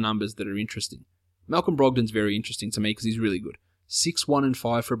those other numbers that are interesting. Malcolm Brogdon's very interesting to me because he's really good. 6, 1 and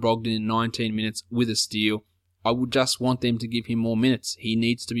 5 for Brogdon in 19 minutes with a steal. I would just want them to give him more minutes. He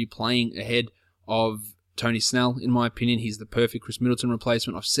needs to be playing ahead of Tony Snell, in my opinion. He's the perfect Chris Middleton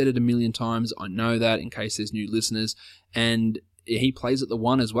replacement. I've said it a million times. I know that in case there's new listeners. And he plays at the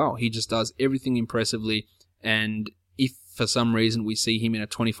 1 as well. He just does everything impressively. And if for some reason we see him in a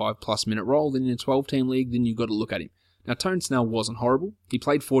 25-plus minute role, then in a 12-team league, then you've got to look at him. Now, Tony Snell wasn't horrible. He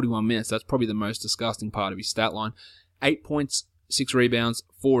played 41 minutes. That's probably the most disgusting part of his stat line. 8 points, 6 rebounds,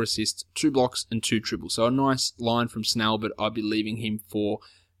 4 assists, 2 blocks, and 2 triples. So a nice line from Snell, but I'd be leaving him for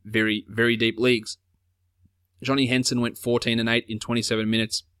very, very deep leagues. Johnny Henson went 14 and 8 in 27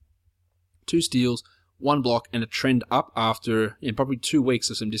 minutes. 2 steals, 1 block, and a trend up after probably 2 weeks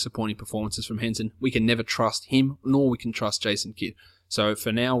of some disappointing performances from Henson. We can never trust him, nor we can trust Jason Kidd. So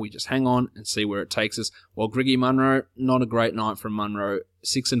for now, we just hang on and see where it takes us. While Griggy Monroe, not a great night from Monroe.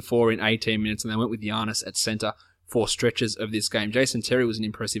 6 and 4 in 18 minutes, and they went with Giannis at center for stretches of this game. Jason Terry was an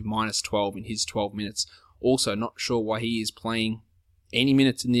impressive minus 12 in his 12 minutes. Also, not sure why he is playing any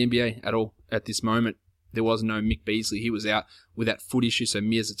minutes in the NBA at all at this moment. There was no Mick Beasley. He was out with that foot issue, so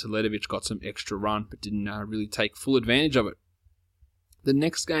Mirza Teletovic got some extra run, but didn't really take full advantage of it. The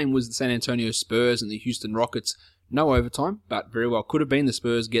next game was the San Antonio Spurs and the Houston Rockets. No overtime, but very well could have been. The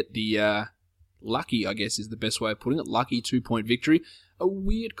Spurs get the lucky, I guess is the best way of putting it, lucky 2-point victory. A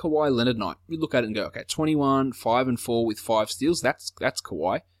weird Kawhi Leonard night. You look at it and go, okay, 21, 5-4 with 5 steals. That's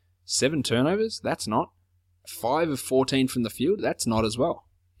Kawhi. 7 turnovers. That's not. 5 of 14 from the field. That's not as well.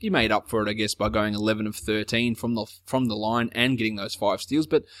 He made up for it, I guess, by going 11 of 13 from the line and getting those 5 steals.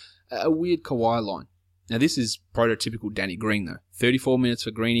 But a weird Kawhi line. Now this is prototypical Danny Green though. 34 minutes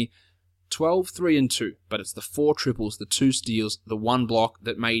for Greeny. 12, 3 and 2, but it's the 4 triples, the 2 steals, the 1 block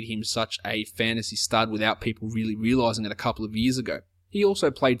that made him such a fantasy stud without people really realizing it a couple of years ago. He also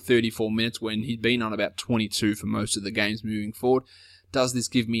played 34 minutes when he'd been on about 22 for most of the games moving forward. Does this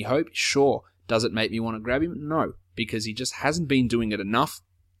give me hope? Sure. Does it make me want to grab him? No, because he just hasn't been doing it enough,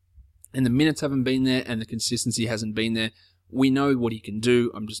 and the minutes haven't been there, and the consistency hasn't been there. We know what he can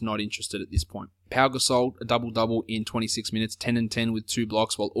do. I'm just not interested at this point. Pau Gasol, a double-double in 26 minutes, 10 and 10 with 2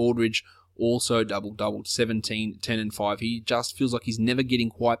 blocks, while Aldridge also double-doubled, 17, 10 and 5. He just feels like he's never getting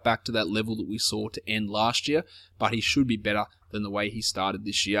quite back to that level that we saw to end last year, but he should be better than the way he started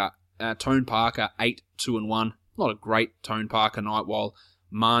this year. Tone Parker, 8, 2 and 1. Not a great Tone Parker night, while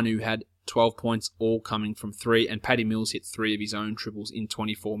Manu had 12 points, all coming from 3, and Patty Mills hit 3 of his own triples in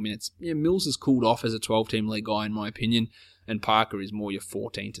 24 minutes. Yeah, Mills has cooled off as a 12-team league guy, in my opinion, and Parker is more your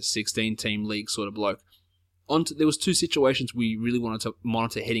 14 to 16-team league sort of bloke. There was 2 situations we really wanted to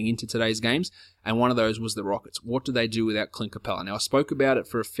monitor heading into today's games, and one of those was the Rockets. What do they do without Clint Capella? Now, I spoke about it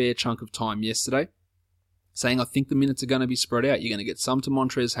for a fair chunk of time yesterday, saying I think the minutes are going to be spread out. You're going to get some to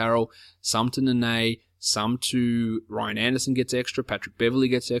Montrezl Harrell, some to Nene, some to Ryan Anderson gets extra, Patrick Beverly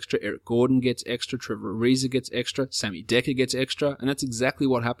gets extra, Eric Gordon gets extra, Trevor Ariza gets extra, Sammy Dekker gets extra, and that's exactly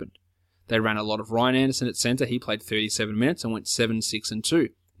what happened. They ran a lot of Ryan Anderson at center. He played 37 minutes and went 7, 6 and 2.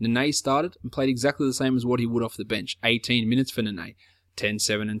 Nene started and played exactly the same as what he would off the bench. 18 minutes for Nene, 10,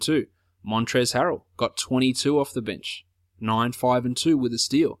 7 and 2. Montrezl Harrell got 22 off the bench, 9, 5 and 2 with a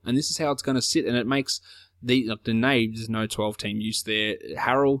steal. And this is how it's going to sit, and it makes Nene, there's no 12-team use there.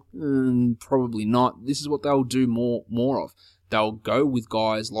 Harrell, probably not. This is what they'll do more of. They'll go with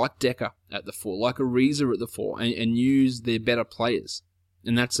guys like Dekker at the 4, like Ariza at the 4, and use their better players.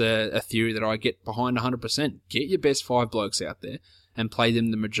 And that's a theory that I get behind 100%. Get your best 5 blokes out there and play them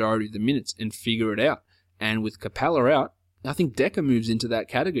the majority of the minutes and figure it out. And with Capella out, I think Dekker moves into that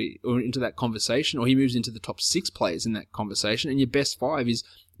category or into that conversation, or he moves into the top 6 players in that conversation. And your best 5 is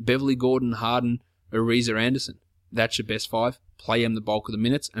Beverly, Gordon, Harden, Ariza, Anderson. That's your best 5. Play him the bulk of the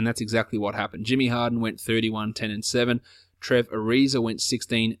minutes, and that's exactly what happened. Jimmy Harden went 31, 10 and 7. Trev Ariza went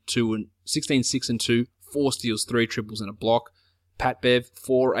 16, 6 and 2, 4 steals, 3 triples and a block. Pat Bev,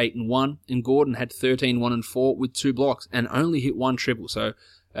 4, 8 and 1, and Gordon had 13, 1 and 4 with 2 blocks and only hit 1 triple. So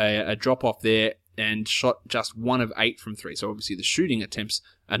a drop off there, and shot just 1 of 8 from 3. So obviously the shooting attempts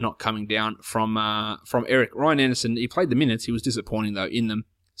are not coming down from Eric. Ryan Anderson, he played the minutes. He was disappointing though in them,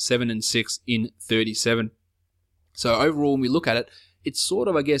 7 and 6 in 37. So overall, when we look at it, it's sort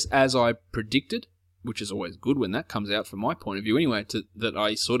of, I guess, as I predicted, which is always good when that comes out from my point of view anyway, that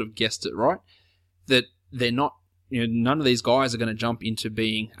I sort of guessed it right, that they're not, none of these guys are going to jump into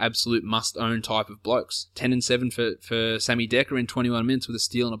being absolute must-own type of blokes. 10 and 7 for Sammy Dekker in 21 minutes with a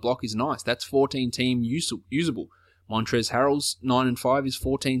steal and a block is nice. That's 14-team usable. Montrezl Harrell's 9 and 5 is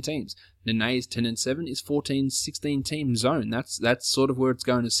 14 teams. Nene's 10 and 7 is 14, 16-team zone. That's sort of where it's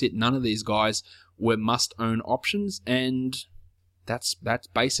going to sit. None of these guys were must-own options, and that's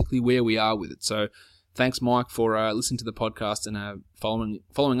basically where we are with it. So thanks, Mike, for listening to the podcast and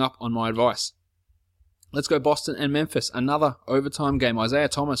following up on my advice. Let's go Boston and Memphis. Another overtime game. Isaiah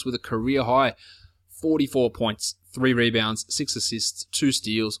Thomas with a career high 44 points, 3 rebounds, 6 assists, 2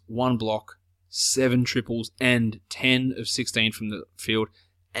 steals, 1 block, 7 triples, and 10 of 16 from the field,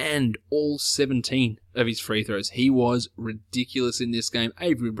 and all 17 of his free throws. He was ridiculous in this game.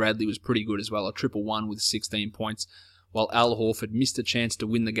 Avery Bradley was pretty good as well, a 1-1 with 16 points, while Al Horford missed a chance to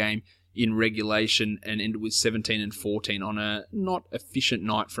win the game in regulation and ended with 17 and 14 on a not efficient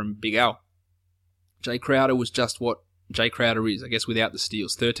night from Big Al. Jay Crowder was just what Jay Crowder is, I guess, without the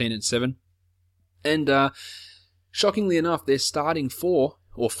steals, 13 and 7. And shockingly enough, their starting 4,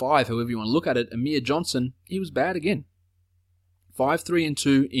 or 5, however you want to look at it, Amir Johnson, he was bad again. 5, 3 and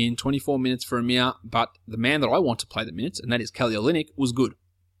 2 in 24 minutes for Amir, but the man that I want to play the minutes, and that is Kelly Olynyk, was good.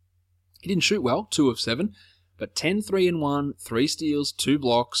 He didn't shoot well, 2 of 7, But 10, 3 and 1, 3 steals, 2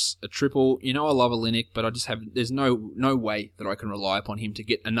 blocks, a triple. I love Olynyk, but there's no way that I can rely upon him to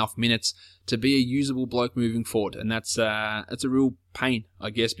get enough minutes to be a usable bloke moving forward. And that's a real pain,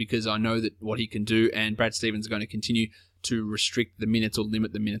 I guess, because I know that what he can do, and Brad Stevens is going to continue to restrict the minutes or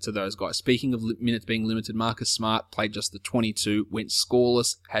limit the minutes of those guys. Speaking of minutes being limited, Marcus Smart played just the 22, went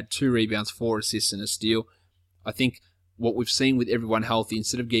scoreless, had 2 rebounds, 4 assists and a steal. I think what we've seen with everyone healthy,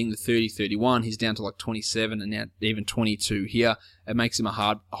 instead of getting the 30-31, he's down to like 27 and now even 22 here. It makes him a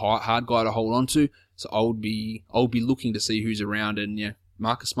hard guy to hold on to. So I would be looking to see who's around, and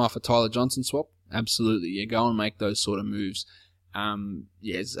Marcus Smart for Tyler Johnson swap. Absolutely, go and make those sort of moves.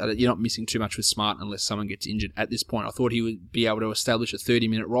 You're not missing too much with Smart unless someone gets injured at this point. I thought he would be able to establish a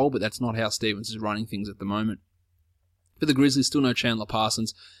 30-minute role, but that's not how Stevens is running things at the moment. For the Grizzlies, still no Chandler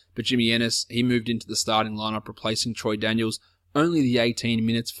Parsons. But Jimmy Ennis, he moved into the starting lineup, replacing Troy Daniels. Only the 18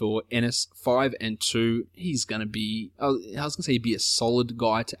 minutes for Ennis, 5 and 2. He's going to be, I was going to say he'd be a solid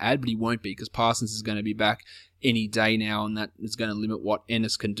guy to add, but he won't be because Parsons is going to be back any day now, and that is going to limit what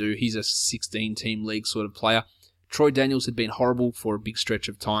Ennis can do. He's a 16-team league sort of player. Troy Daniels had been horrible for a big stretch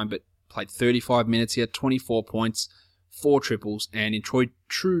of time, but played 35 minutes. He had 24 points, 4 triples, and in true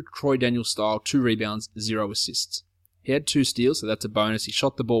Troy Daniels style, 2 rebounds, 0 assists. He had 2 steals, so that's a bonus. He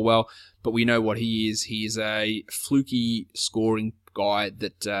shot the ball well, but we know what he is. He is a fluky scoring guy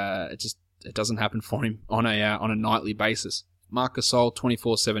that it doesn't happen for him on a nightly basis. Marc Gasol,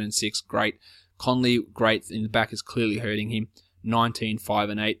 24, 7 and 6, great. Conley, great. In the back is clearly hurting him. 19, 5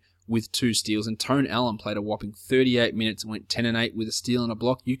 and 8 with 2 steals. And Tone Allen played a whopping 38 minutes and went 10 and 8 with a steal and a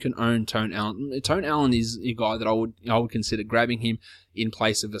block. You can own Tone Allen. Tone Allen is a guy that I would consider grabbing him in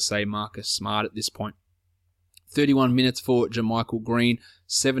place of, say, Marcus Smart at this point. 31 minutes for JaMychal Green,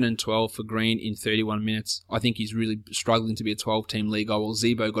 7 and 12 for Green in 31 minutes. I think he's really struggling to be a 12-team league guy. Well,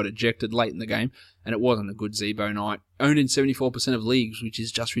 Zebo got ejected late in the game, and it wasn't a good Zebo night. Owned in 74% of leagues, which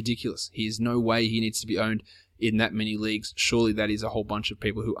is just ridiculous. He is no way he needs to be owned in that many leagues. Surely that is a whole bunch of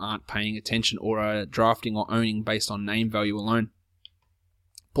people who aren't paying attention or are drafting or owning based on name value alone.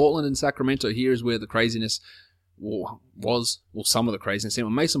 Portland and Sacramento, here is where the craziness some of the craziness.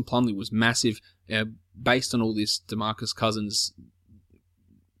 Mason Plumlee was massive, based on all this DeMarcus Cousins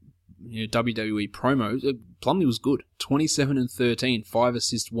WWE promo. Plumlee was good, 27 and 13, 5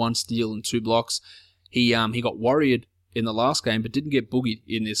 assists, 1 steal, and 2 blocks. He got worried in the last game, but didn't get boogied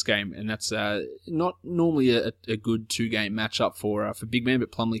in this game, and that's not normally a good 2-game matchup for big man.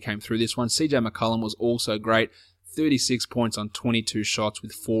 But Plumlee came through this one. CJ McCollum was also great, 36 points on 22 shots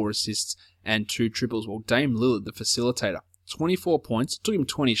with 4 assists and 2 triples. Well, Dame Lillard, the facilitator, 24 points, took him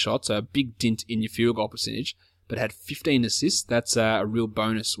 20 shots, so a big dint in your field goal percentage, but had 15 assists. That's a real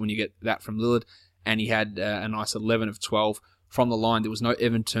bonus when you get that from Lillard. And he had a nice 11 of 12 from the line. There was no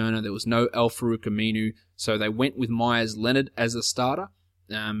Evan Turner, there was no Al-Farouq Aminu, so they went with Myers Leonard as a starter.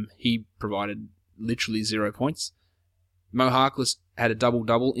 He provided literally 0 points. Mo Harkless had a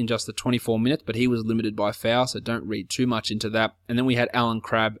double-double in just the 24 minutes, but he was limited by foul, so don't read too much into that. And then we had Alan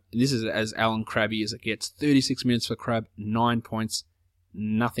Crabb, and this is as Alan Crabby as it gets. 36 minutes for Crabb, 9 points,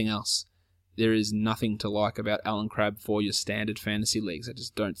 nothing else. There is nothing to like about Alan Crabb for your standard fantasy leagues. I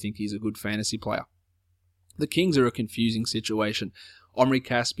just don't think he's a good fantasy player. The Kings are a confusing situation. Omri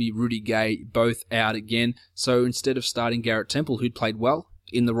Caspi, Rudy Gay, both out again. So instead of starting Garrett Temple, who'd played well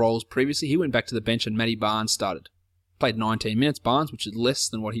in the roles previously, he went back to the bench and Matty Barnes started. Played 19 minutes, Barnes, which is less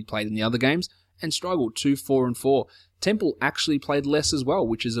than what he'd played in the other games, and struggled 2, 4, and 4. Temple actually played less as well,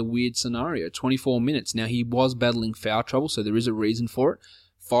 which is a weird scenario. 24 minutes. Now, he was battling foul trouble, so there is a reason for it.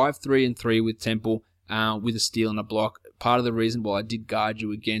 5, 3, and 3 with Temple, with a steal and a block. Part of the reason why I did guard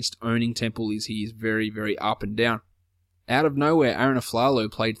you against owning Temple is he is very, very up and down. Out of nowhere, Aaron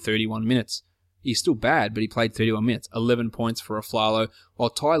Aflalo played 31 minutes. He's still bad, but he played 31 minutes. 11 points for Aflalo,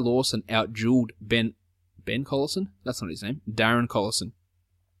 while Ty Lawson out-jeweled Ben Collison? That's not his name. Darren Collison.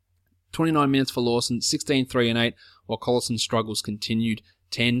 29 minutes for Lawson, 16, 3, and 8, while Collison's struggles continued.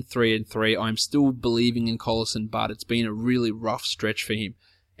 10, 3, and 3. I'm still believing in Collison, but it's been a really rough stretch for him.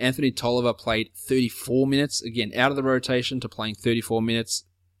 Anthony Tolliver played 34 minutes, again, out of the rotation to playing 34 minutes.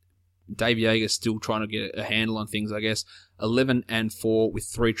 Dave Yeager still trying to get a handle on things, I guess. 11 and 4 with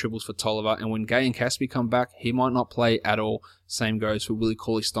 3 triples for Tolliver. And when Gay and Caspi come back, he might not play at all. Same goes for Willie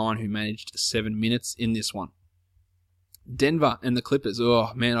Cauley-Stein, who managed 7 minutes in this one. Denver and the Clippers.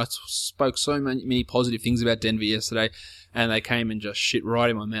 Oh, man, I spoke so many positive things about Denver yesterday, and they came and just shit right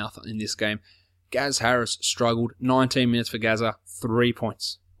in my mouth in this game. Gaz Harris struggled. 19 minutes for Gaza, 3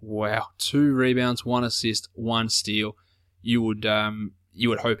 points. Wow. 2 rebounds, 1 assist, 1 steal. You would you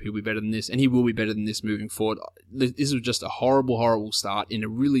would hope he'll be better than this, and he will be better than this moving forward. This was just a horrible, horrible start in a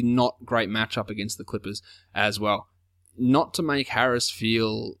really not great matchup against the Clippers as well. Not to make Harris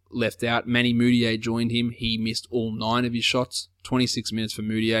feel left out, Manny Mudiay joined him. He missed all 9 of his shots, 26 minutes for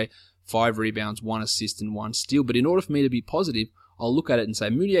Mudiay, 5 rebounds, 1 assist and 1 steal. But in order for me to be positive, I'll look at it and say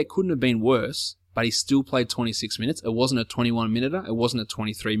Mudiay couldn't have been worse, but he still played 26 minutes. It wasn't a 21-minute, it wasn't a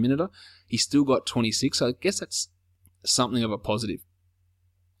 23-minute. He still got 26, so I guess that's something of a positive.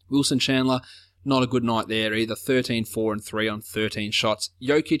 Wilson Chandler, not a good night there either. 13, 4, and 3 on 13 shots.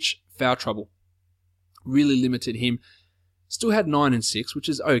 Jokic, foul trouble. Really limited him. Still had 9 and 6, which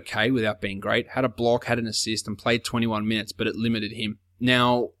is okay without being great. Had a block, had an assist, and played 21 minutes, but it limited him.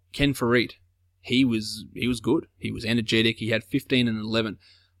 Now, Ken Farid, he was good. He was energetic. He had 15 and 11.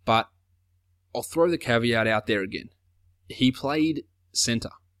 But I'll throw the caveat out there again. He played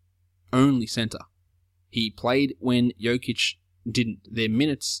center. Only center. He played when Jokic didn't. Their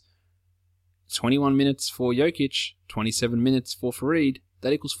minutes, 21 minutes for Jokic, 27 minutes for Farid,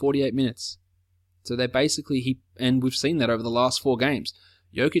 that equals 48 minutes. So they basically, and we've seen that over the last 4 games.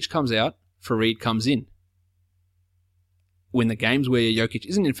 Jokic comes out, Farid comes in. When the games where Jokic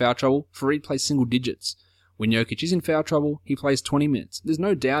isn't in foul trouble, Farid plays single digits. When Jokic is in foul trouble, he plays 20 minutes. There's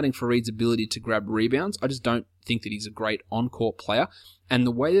no doubting Farid's ability to grab rebounds. I just don't think that he's a great on-court player. And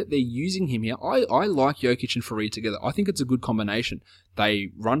the way that they're using him here, I like Jokic and Farid together. I think it's a good combination. They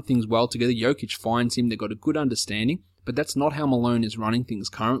run things well together. Jokic finds him. They've got a good understanding. But that's not how Malone is running things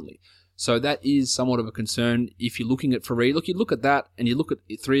currently. So that is somewhat of a concern if you're looking at Farid. Look, you look at that and you look at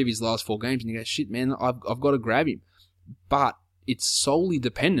 3 of his last 4 games and you go, shit, man, I've got to grab him. But it's solely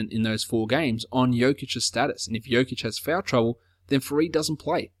dependent in those 4 games on Jokic's status. And if Jokic has foul trouble, then Farid doesn't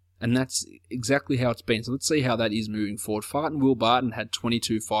play. And that's exactly how it's been. So let's see how that is moving forward. Will Barton had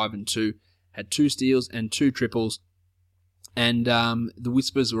 22, 5, and 2, had 2 steals and 2 triples. And the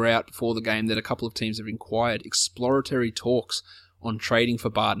whispers were out before the game that a couple of teams have inquired exploratory talks on trading for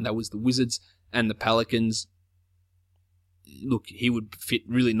Barton. That was the Wizards and the Pelicans. Look, he would fit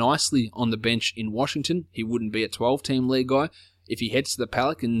really nicely on the bench in Washington. He wouldn't be a 12-team league guy. If he heads to the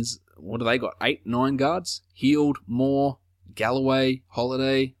Pelicans, what do they got? 8, 9 guards? Hield, Moore, Galloway,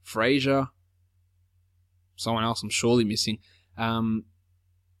 Holiday, Frazier. Someone else I'm surely missing. Good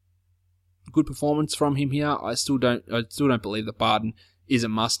performance from him here. I still don't believe that Barton is a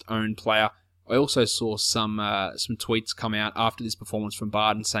must-own player. I also saw some tweets come out after this performance from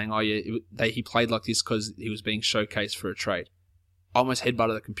Barton saying, he played like this because he was being showcased for a trade. I almost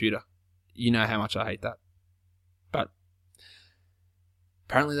headbutted the computer. You know how much I hate that. But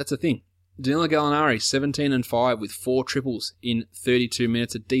apparently that's a thing. Danilo Gallinari, 17 and 5 with 4 triples in 32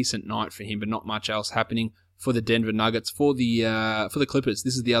 minutes. A decent night for him, but not much else happening for the Denver Nuggets. For the Clippers,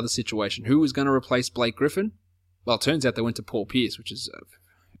 this is the other situation. Who was going to replace Blake Griffin? Well, it turns out they went to Paul Pierce, which is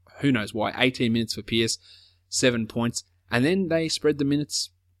who knows why. 18 minutes for Pierce, 7 points. And then they spread the minutes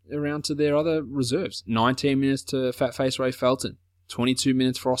around to their other reserves. 19 minutes to Fat Face Ray Felton. 22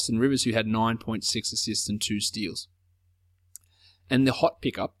 minutes for Austin Rivers, who had 9.6 assists and 2 steals. And the hot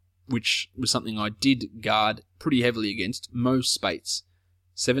pickup, which was something I did guard pretty heavily against, Mo Spates.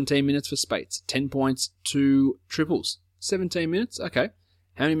 17 minutes for Spates. 10 points, 2 triples. 17 minutes? Okay.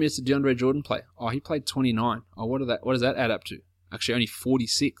 How many minutes did DeAndre Jordan play? Oh, he played 29. Oh, what does that add up to? Actually, only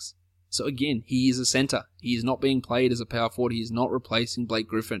 46. So again, he is a center. He is not being played as a power forward. He is not replacing Blake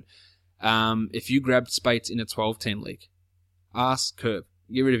Griffin. If you grabbed Spates in a 12-team league, ask Curve.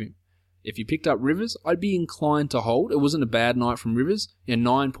 Get rid of him. If you picked up Rivers, I'd be inclined to hold. It wasn't a bad night from Rivers.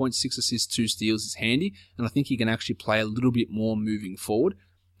 9.6 assists, 2 steals is handy, and I think he can actually play a little bit more moving forward.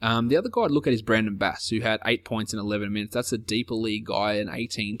 The other guy I'd look at is Brandon Bass, who had 8 points in 11 minutes. That's a deeper league guy, an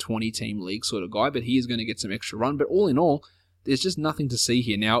 18, 20-team league sort of guy, but he is going to get some extra run. But all in all, there's just nothing to see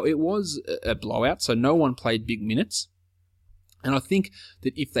here. Now, it was a blowout, so no one played big minutes. And I think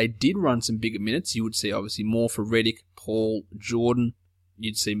that if they did run some bigger minutes, you would see obviously more for Redick, Paul, Jordan.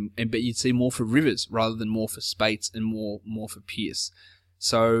 But you'd see more for Rivers rather than more for Spates and more for Pierce.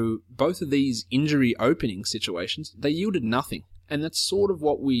 So both of these injury opening situations, they yielded nothing. And that's sort of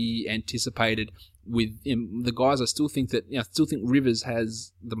what we anticipated with the guys. I still think Rivers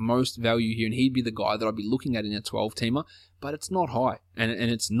has the most value here, and he'd be the guy that I'd be looking at in a 12-teamer, but it's not high, and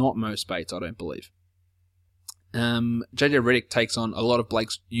it's not Mo Spates, I don't believe. JJ Redick takes on a lot of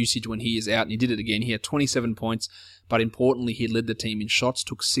Blake's usage when he is out, and he did it again. He had 27 points, but importantly, he led the team in shots,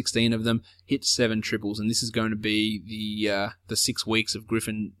 took 16 of them, hit 7 triples, and this is going to be the 6 weeks of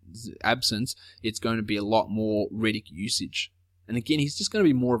Griffin's absence. It's going to be a lot more Redick usage. And again, he's just going to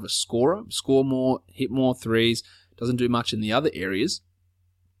be more of a scorer, score more, hit more threes, doesn't do much in the other areas,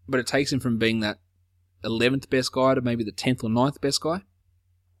 but it takes him from being that 11th best guy to maybe the 10th or 9th best guy.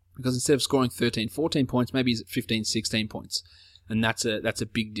 Because instead of scoring 13, 14 points, maybe he's at 15, 16 points. And that's a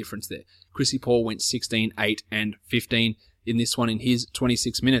big difference there. Chrissy Paul went 16, 8, and 15 in this one in his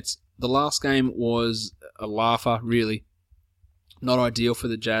 26 minutes. The last game was a laugher, really. Not ideal for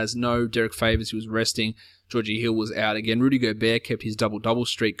the Jazz. No Derek Favors, he was resting. Georgie Hill was out again. Rudy Gobert kept his double-double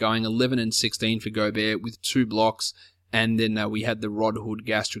streak going, 11 and 16 for Gobert with 2 blocks. And then we had the Rod Hood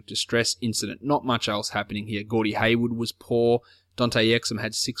gastric distress incident. Not much else happening here. Gordy Hayward was poor. Dante Exum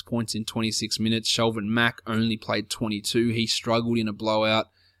had 6 points in 26 minutes. Shelvin Mack only played 22. He struggled in a blowout.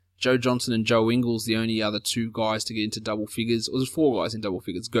 Joe Johnson and Joe Ingles, the only other 2 guys to get into double figures. Or there's 4 guys in double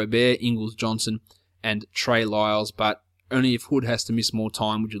figures. Gobert, Ingles, Johnson, and Trey Lyles. But only if Hood has to miss more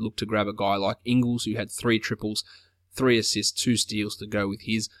time would you look to grab a guy like Ingles, who had 3 triples, 3 assists, 2 steals to go with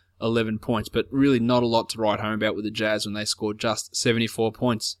his 11 points. But really not a lot to write home about with the Jazz when they scored just 74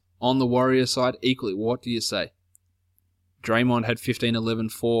 points. On the Warriors side, equally, what do you say? Draymond had 15, 11,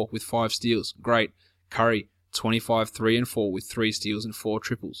 4 with 5 steals. Great. Curry, 25, 3, and 4 with 3 steals and 4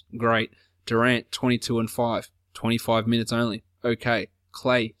 triples. Great. Durant, 22 and 5, 25 minutes only. Okay.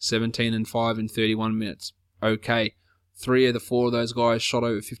 Clay, 17 and 5 in 31 minutes. Okay. 3 of the 4 of those guys shot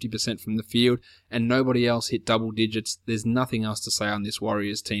over 50% from the field, and nobody else hit double digits. There's nothing else to say on this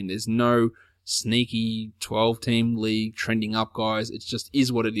Warriors team. There's no sneaky 12-team league trending up guys. It just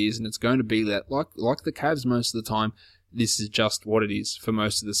is what it is, and it's going to be that. Like the Cavs most of the time, this is just what it is for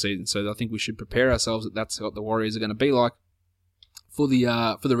most of the season. So I think we should prepare ourselves that that's what the Warriors are going to be like for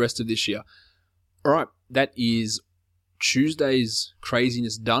the rest of this year. All right, that is Tuesday's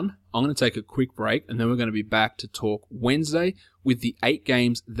craziness done. I'm going to take a quick break, and then we're going to be back to talk Wednesday with the 8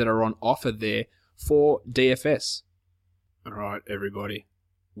 games that are on offer there for DFS. All right, everybody,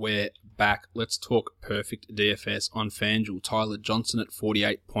 we're back. Let's talk perfect DFS on FanDuel. Tyler Johnson at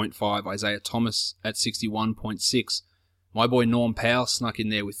 48.5, Isaiah Thomas at 61.6. My boy Norm Powell snuck in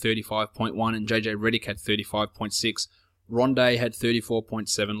there with 35.1, and JJ Redick had 35.6. Rondé had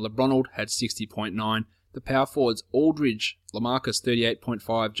 34.7. LeBronald had 60.9. The power forwards, Aldridge, LaMarcus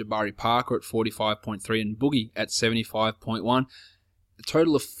 38.5, Jabari Parker at 45.3, and Boogie at 75.1. A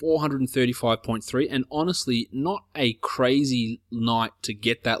total of 435.3, and honestly, not a crazy night to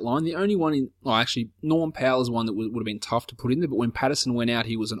get that line. The only one actually, Norm Powell is one that would have been tough to put in there, but when Patterson went out,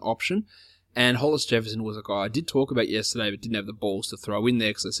 he was an option. And Hollis Jefferson was a guy I did talk about yesterday, but didn't have the balls to throw in there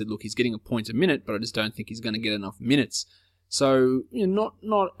because I said, look, he's getting a point a minute, but I just don't think he's going to get enough minutes. So, not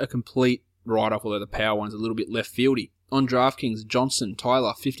a complete write-off, although the power one's a little bit left fieldy. On DraftKings, Johnson,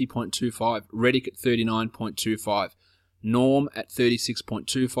 Tyler, 50.25. Redick at 39.25. Norm at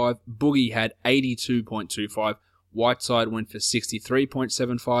 36.25. Boogie had 82.25. Whiteside went for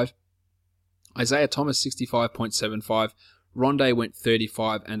 63.75. Isaiah Thomas, 65.75. Rondé went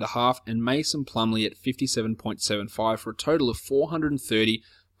 35.5. And Mason Plumlee at 57.75 for a total of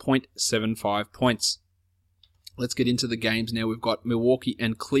 430.75 points. Let's get into the games now. We've got Milwaukee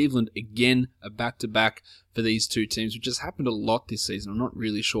and Cleveland again, a back-to-back for these two teams, which has happened a lot this season. I'm not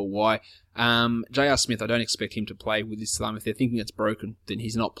really sure why. J.R. Smith, I don't expect him to play with this thumb. If they're thinking it's broken, then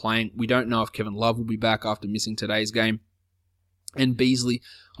he's not playing. We don't know if Kevin Love will be back after missing today's game. And Beasley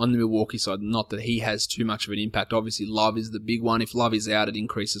on the Milwaukee side, not that he has too much of an impact. Obviously, Love is the big one. If Love is out, it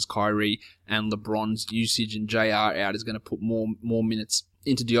increases Kyrie and LeBron's usage, and JR out is going to put more minutes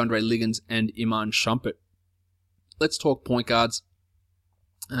into DeAndre Liggins and Iman Shumpert. Let's talk point guards.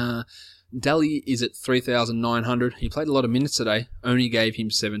 Daly is at 3,900. He played a lot of minutes today, only gave him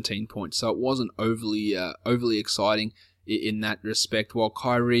 17 points, so it wasn't overly exciting in that respect. While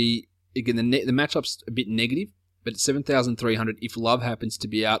Kyrie, again, the matchup's a bit negative, but at 7,300, if Love happens to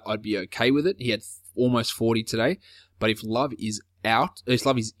be out, I'd be okay with it. He had almost 40 today, but if Love is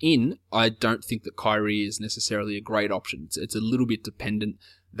in, I don't think that Kyrie is necessarily a great option. It's a little bit dependent,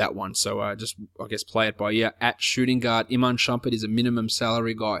 that one. So just, I guess, play it by ear. At shooting guard, Iman Shumpert is a minimum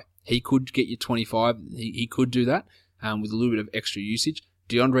salary guy. He could get you 25. He could do that with a little bit of extra usage.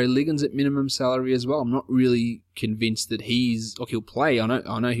 DeAndre Liggins at minimum salary as well. I'm not really convinced that he'll play. I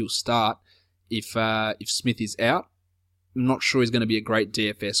know he'll start if Smith is out. I'm not sure he's going to be a great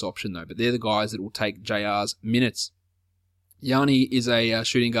DFS option though, but they're the guys that will take JR's minutes. Yanni is a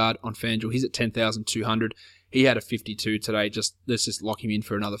shooting guard on FanDuel. He's at 10,200. He had a 52 today. Let's just lock him in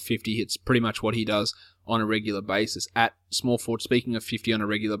for another 50. It's pretty much what he does on a regular basis. At small forward, speaking of 50 on a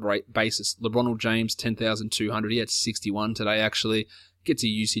regular basis, LeBron James, 10,200. He had 61 today, actually. Gets a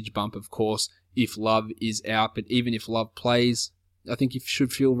usage bump, of course, if Love is out. But even if Love plays, I think you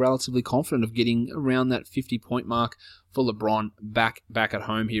should feel relatively confident of getting around that 50-point mark for LeBron back at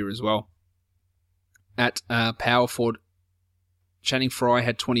home here as well. At power forward, Channing Frye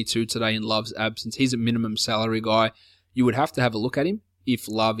had 22 today in Love's absence. He's a minimum salary guy. You would have to have a look at him, if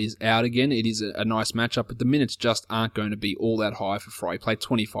Love is out again. It is a nice matchup, but the minutes just aren't going to be all that high for Fry. He played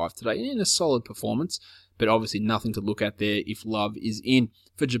 25 today in a solid performance, but obviously nothing to look at there if Love is in.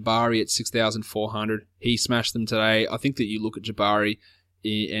 For Jabari at 6,400, he smashed them today. I think that you look at Jabari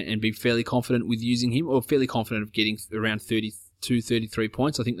and be fairly confident with using him, or fairly confident of getting around 32, 33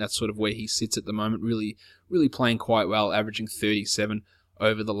 points. I think that's sort of where he sits at the moment, really playing quite well, averaging 37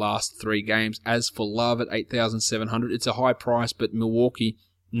 over the last 3 games. As for Love at 8,700, it's a high price, but Milwaukee,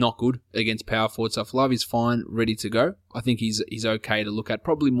 not good against power forward. So if Love is fine, ready to go, I think he's okay to look at.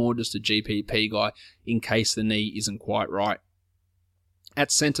 Probably more just a GPP guy in case the knee isn't quite right.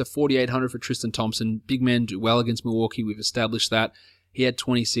 At center, 4,800 for Tristan Thompson. Big men do well against Milwaukee. We've established that. He had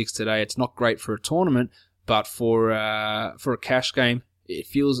 26 today. It's not great for a tournament, but for a cash game, it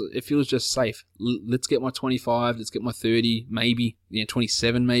feels just safe. Let's get my 25, let's get my 30, maybe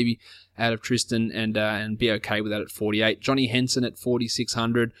 27 maybe out of Tristan and be okay with that at 48. Johnny Henson at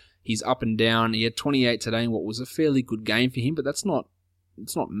 4,600. He's up and down. He had 28 today in what was a fairly good game for him, but it's not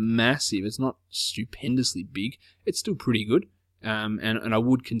massive. It's not stupendously big. It's still pretty good. And I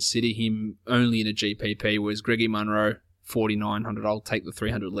would consider him only in a GPP, whereas Greggy Monroe, 4,900. I'll take the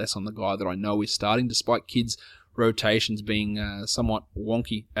 300 less on the guy that I know is starting, despite kids' rotations being somewhat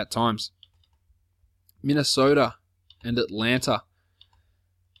wonky at times. Minnesota and Atlanta.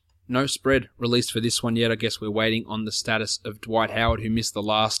 No spread released for this one yet. I guess we're waiting on the status of Dwight Howard, who missed the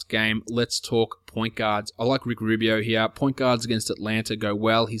last game. Let's talk point guards. I like Rick Rubio here. Point guards against Atlanta go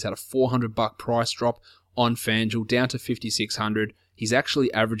well. He's had a $400 price drop on FanDuel, down to 5,600. He's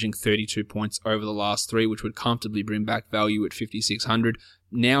actually averaging 32 points over the last 3, which would comfortably bring back value at 5,600.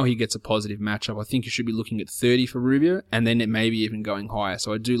 Now he gets a positive matchup. I think you should be looking at 30 for Rubio, and then it may be even going higher.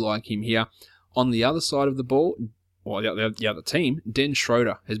 So I do like him here. On the other side of the ball, or the other team, Den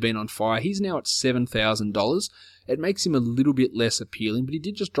Schroeder has been on fire. He's now at $7,000. It makes him a little bit less appealing, but he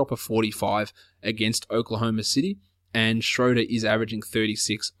did just drop a 45 against Oklahoma City, and Schroeder is averaging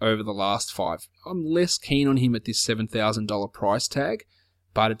 36 over the last 5. I'm less keen on him at this $7,000 price tag,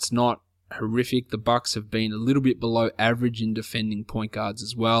 but it's not horrific. The Bucks have been a little bit below average in defending point guards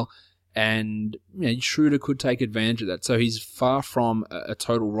as well, and Schroeder could take advantage of that. So he's far from a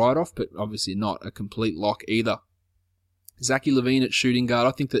total write-off, but obviously not a complete lock either. Zachary LaVine at shooting guard.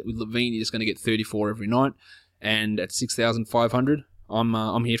 I think that with LaVine, he's going to get 34 every night, and at 6,500,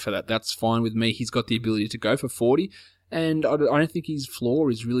 I'm here for that. That's fine with me. He's got the ability to go for 40, and I don't think his floor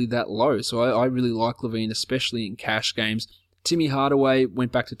is really that low. So I really like LaVine, especially in cash games. Timmy Hardaway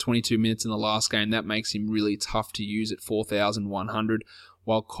went back to 22 minutes in the last game. That makes him really tough to use at 4,100,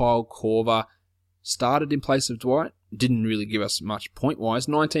 while Kyle Korver started in place of Dwight. Didn't really give us much point-wise.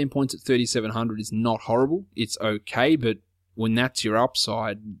 19 points at 3,700 is not horrible. It's okay, but when that's your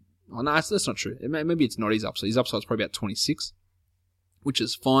upside... Oh, no, that's not true. Maybe it's not his upside. His upside is probably about 26, which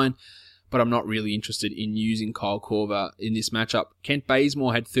is fine, but I'm not really interested in using Kyle Korver in this matchup. Kent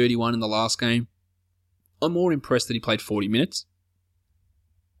Bazemore had 31 in the last game. I'm more impressed that he played 40 minutes.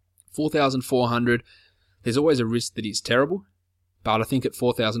 4,400. There's always a risk that he's terrible, but I think at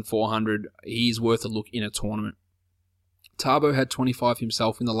 4,400, he's worth a look in a tournament. Tabo had 25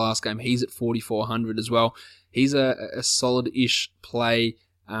 himself in the last game. He's at 4,400 as well. He's a solid-ish play.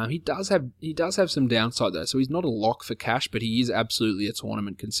 He does have some downside though, so he's not a lock for cash, but he is absolutely a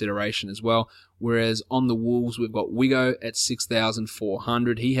tournament consideration as well. Whereas on the Wolves, we've got Wigo at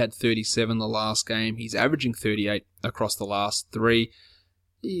 6,400. He had 37 the last game. He's averaging 38 across the last 3.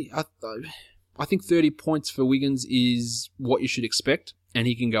 I think 30 points for Wiggins is what you should expect, and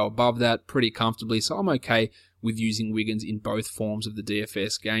he can go above that pretty comfortably. So I'm okay with using Wiggins in both forms of the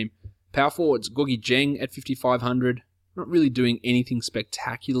DFS game. Power forwards, Gorgui Dieng at 5,500. Not really doing anything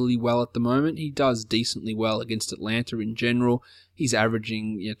spectacularly well at the moment. He does decently well against Atlanta in general. He's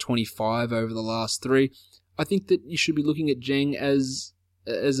averaging 25 over the last 3. I think that you should be looking at Dieng as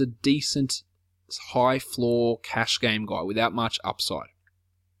a decent high floor cash game guy without much upside.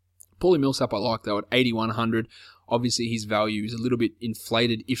 Paulie Millsap I like though at 8,100. Obviously his value is a little bit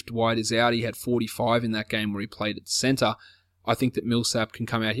inflated if Dwight is out. He had 45 in that game where he played at center. I think that Millsap can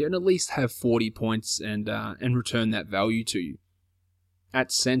come out here and at least have 40 points and return that value to you.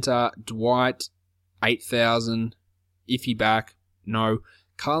 At center, Dwight, 8,000. Iffy back, no.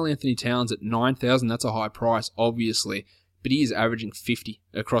 Karl Anthony Towns at 9,000. That's a high price, obviously, but he is averaging 50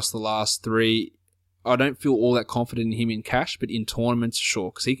 across the last 3. I don't feel all that confident in him in cash, but in tournaments,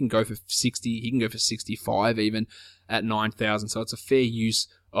 sure, because he can go for 60. He can go for 65 even at 9,000. So it's a fair use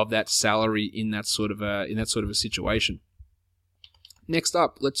of that salary in that sort of a situation. Next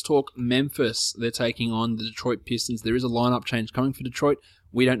up, let's talk Memphis. They're taking on the Detroit Pistons. There is a lineup change coming for Detroit.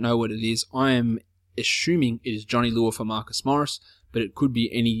 We don't know what it is. I am assuming it is Johnny Lua for Marcus Morris, but it could be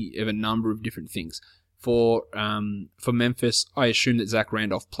any of a number of different things. For Memphis, I assume that Zach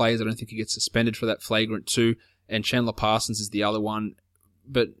Randolph plays. I don't think he gets suspended for that flagrant 2, and Chandler Parsons is the other one.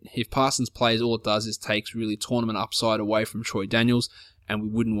 But if Parsons plays, all it does is takes really tournament upside away from Troy Daniels, and we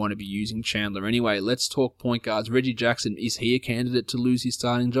wouldn't want to be using Chandler anyway. Let's talk point guards. Reggie Jackson, is he a candidate to lose his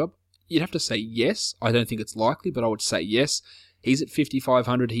starting job? You'd have to say yes. I don't think it's likely, but I would say yes. He's at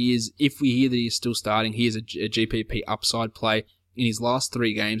 5,500. He is, if we hear that he's still starting, he is a GPP upside play. In his last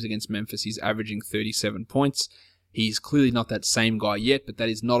 3 games against Memphis, he's averaging 37 points. He's clearly not that same guy yet, but that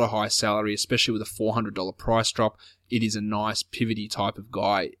is not a high salary, especially with a $400 price drop. It is a nice pivoty type of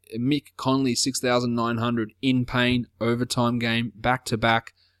guy. Mick Conley, 6,900 in pain, overtime game,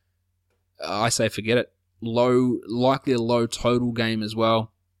 back-to-back. I say forget it. Likely a low total game as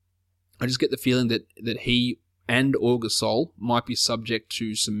well. I just get the feeling that he and or Gasol might be subject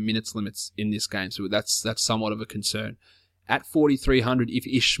to some minutes limits in this game, so that's somewhat of a concern. At 4,300, if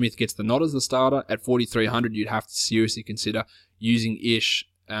Ish Smith gets the nod as the starter, at 4,300, you'd have to seriously consider using Ish.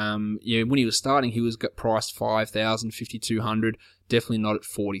 When he was starting, he was priced 5,000, 5,200, definitely not at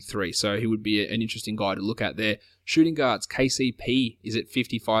 43. So he would be an interesting guy to look at there. Shooting guards, KCP is at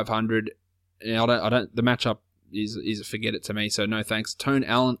 5,500. The matchup is a forget it to me, so no thanks. Tone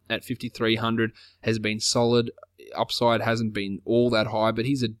Allen at 5,300 has been solid. Upside hasn't been all that high, but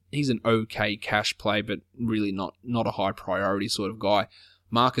he's an okay cash play, but really not a high priority sort of guy.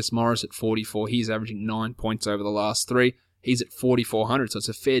 Marcus Morris at 44, he's averaging 9 points over the last 3. He's at 4,400, so it's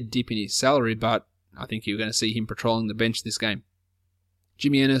a fair dip in his salary, but I think you're going to see him patrolling the bench this game.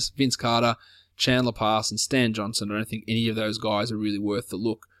 Jimmy Ennis, Vince Carter, Chandler Parsons, Stan Johnson, I don't think any of those guys are really worth the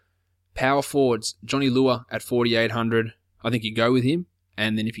look. Power forwards, Johnny Lua at 4,800, I think you go with him,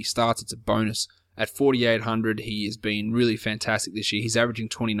 and then if he starts, it's a bonus. At 4,800, he has been really fantastic this year. He's averaging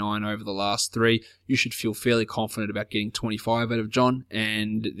 29 over the last 3. You should feel fairly confident about getting 25 out of John,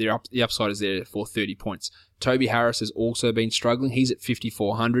 and the upside is there for 30 points. Toby Harris has also been struggling. He's at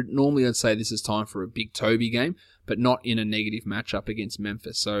 5,400. Normally, I'd say this is time for a big Toby game, but not in a negative matchup against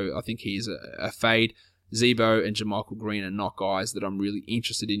Memphis. So I think he's a fade. Zebo and JaMychal Green are not guys that I'm really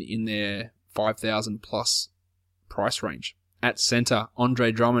interested in their 5,000 plus price range. At center,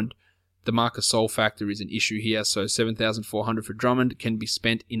 Andre Drummond. The Marcus Sol factor is an issue here, so 7,400 for Drummond can be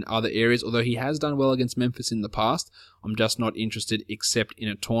spent in other areas, although he has done well against Memphis in the past. I'm just not interested except in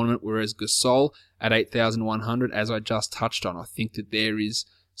a tournament, whereas Gasol at 8,100, as I just touched on, I think that there is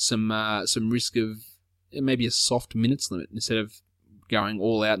some risk of maybe a soft minutes limit. Instead of going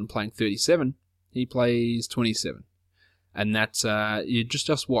all out and playing 37, he plays 27. And that's, you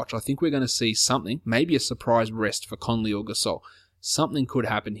just watch. I think we're going to see something, maybe a surprise rest for Conley or Gasol. Something could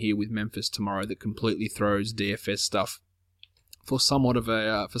happen here with Memphis tomorrow that completely throws DFS stuff for somewhat of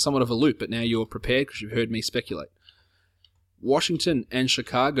a loop. But now you're prepared because you've heard me speculate. Washington and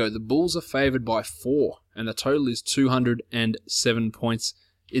Chicago, the Bulls are favored by 4, and the total is 207 points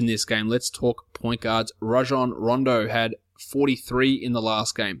in this game. Let's talk point guards. Rajon Rondo had 43 in the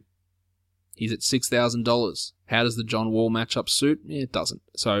last game. He's at $6,000. How does the John Wall matchup suit? It doesn't.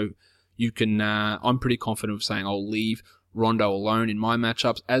 So you can. I'm pretty confident of saying I'll leave Rondo alone in my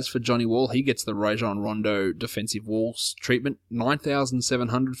matchups. As for Johnny Wall, he gets the Rajon Rondo defensive walls treatment.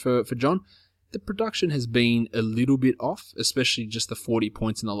 9,700 for John. The production has been a little bit off, especially just the 40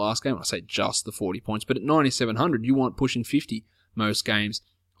 points in the last game. I say just the 40 points, but at 9,700, you want pushing 50 most games.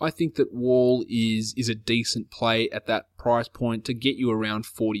 I think that Wall is a decent play at that price point to get you around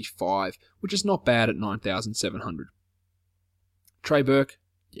 45, which is not bad at 9,700. Trey Burke,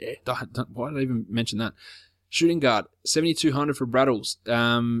 why did I even mention that? Shooting guard, 7,200 for Brattles.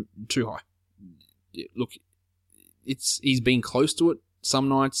 Too high. Look, he's been close to it some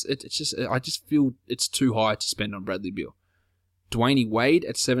nights. I just feel it's too high to spend on Bradley Beal. Dwayne Wade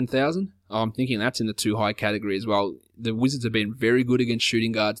at 7,000. I'm thinking that's in the too high category as well. The Wizards have been very good against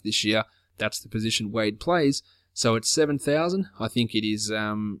shooting guards this year. That's the position Wade plays. So at 7,000, I think it is.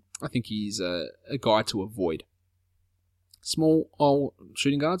 I think he's a guy to avoid. Small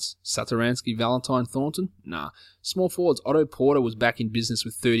shooting guards, Satoransky, Valentine, Thornton? Nah. Small forwards, Otto Porter was back in business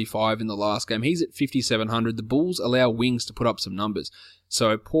with 35 in the last game. He's at 5,700. The Bulls allow wings to put up some numbers.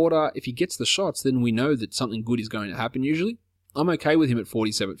 So Porter, if he gets the shots, then we know that something good is going to happen usually. I'm okay with him at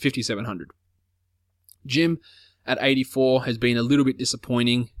 5,700. Jim at 84 has been a little bit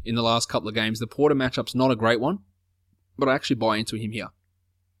disappointing in the last couple of games. The Porter matchup's not a great one, but I actually buy into him here.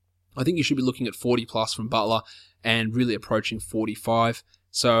 I think you should be looking at 40 plus from Butler and really approaching 45.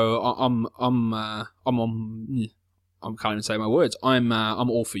 So I can't even say my words. I'm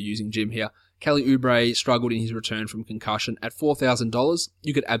all for using Jim here. Kelly Oubre struggled in his return from concussion. At $4,000,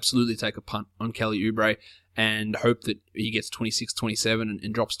 you could absolutely take a punt on Kelly Oubre and hope that he gets 26, 27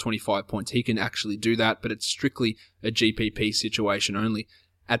 and drops 25 points. He can actually do that, but it's strictly a GPP situation only.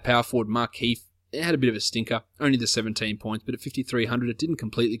 At power forward, Mark Heath had a bit of a stinker, only the 17 points, but at 5,300 it didn't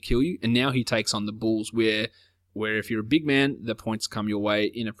completely kill you, and now he takes on the Bulls where if you're a big man, the points come your way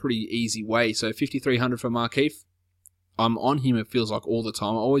in a pretty easy way. So 5,300 for Mark Heath, I'm on him, it feels like, all the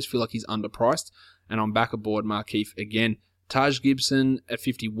time. I always feel like he's underpriced, and I'm back aboard Mark Heath again. Taj Gibson at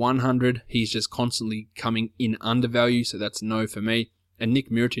 5,100, he's just constantly coming in undervalue, so that's no for me. And Nick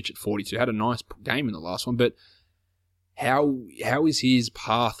Mirotic at 42, had a nice game in the last one, but how is his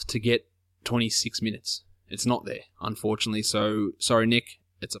path to get 26 minutes? It's not there, unfortunately, so sorry Nick,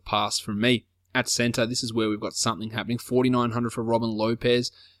 it's a pass from me. At centre, this is where we've got something happening. 4,900 for Robin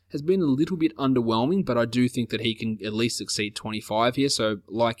Lopez. Has been a little bit underwhelming, but I do think that he can at least exceed 25 here, so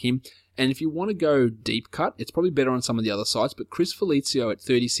like him. And if you want to go deep cut, it's probably better on some of the other sites, but Chris Felicio at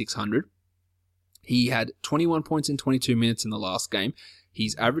 3,600, he had 21 points in 22 minutes in the last game.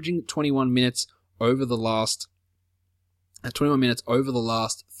 He's averaging 21 minutes over the last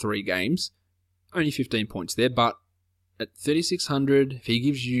 3 games. Only 15 points there, but at 3,600, if he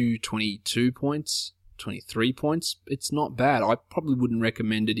gives you 22 points, 23 points, it's not bad. I probably wouldn't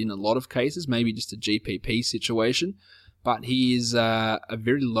recommend it in a lot of cases, maybe just a GPP situation, but he is a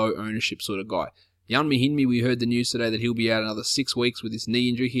very low ownership sort of guy. Jan Mahinmi, we heard the news today that he'll be out another 6 weeks with his knee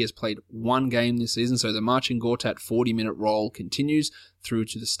injury. He has played 1 game this season, so the Marcin Gortat 40-minute role continues through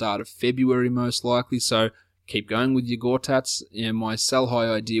to the start of February most likely, so keep going with your Gortats. My sell high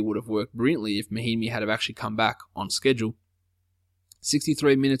idea would have worked brilliantly if Mahinmi had have actually come back on schedule.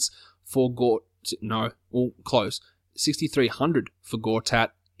 63 minutes for close. 6,300 for Gortat.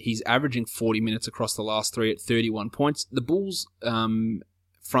 He's averaging 40 minutes across the last 3 at 31 points. The Bulls'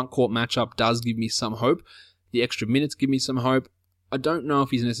 front court matchup does give me some hope. The extra minutes give me some hope. I don't know if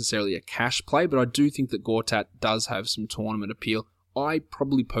he's necessarily a cash play, but I do think that Gortat does have some tournament appeal. I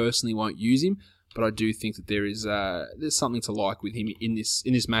probably personally won't use him, but I do think that there's something to like with him in this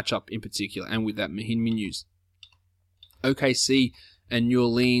matchup in particular, and with that Mahinmi news. OKC and New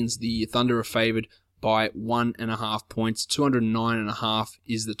Orleans, the Thunder are favored by 1.5 points. 209.5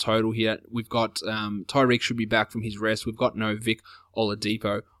 is the total here. We've got Tyreek should be back from his rest. We've got no Vic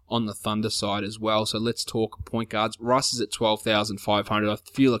Oladipo on the Thunder side as well. So let's talk point guards. Russ is at 12,500. I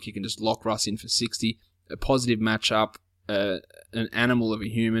feel like you can just lock Russ in for 60. A positive matchup, an animal of a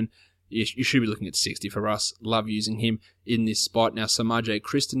human. You should be looking at 60 for Russ. Love using him in this spot. Now, Samaje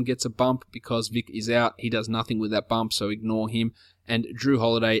Kristen gets a bump because Vic is out. He does nothing with that bump, so ignore him. And Drew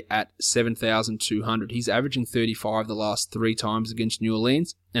Holiday at 7,200. He's averaging 35 the last 3 times against New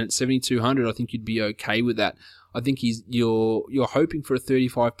Orleans. And at 7,200, I think you'd be okay with that. I think you're hoping for a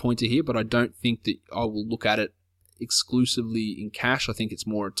 35-pointer here, but I don't think that I will look at it exclusively in cash. I think it's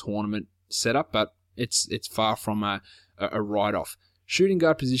more a tournament setup, but it's far from a write-off. Shooting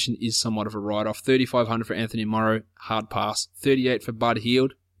guard position is somewhat of a write-off. 3,500 for Anthony Morrow, hard pass. 38 for Bud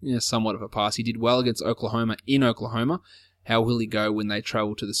Hield, somewhat of a pass. He did well against Oklahoma in Oklahoma. How will he go when they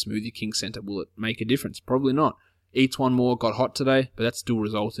travel to the Smoothie King Center? Will it make a difference? Probably not. Etuan Moore got hot today, but that still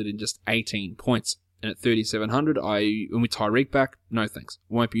resulted in just 18 points. And at 3,700, and with Tyreek back, no thanks.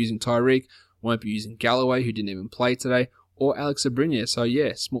 Won't be using Tyreek. Won't be using Galloway, who didn't even play today, or Alex Abrinier. So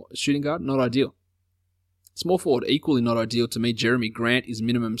yeah, shooting guard, not ideal. Small forward, equally not ideal to me. Jeremy Grant is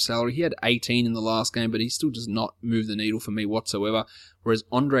minimum salary. He had 18 in the last game, but he still does not move the needle for me whatsoever. Whereas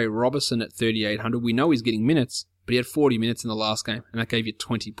Andre Robertson at 3,800, we know he's getting minutes, but he had 40 minutes in the last game, and that gave you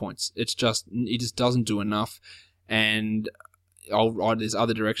 20 points. He just doesn't do enough, and there's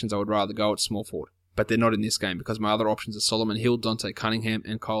other directions I would rather go at small forward. But they're not in this game because my other options are Solomon Hill, Dante Cunningham,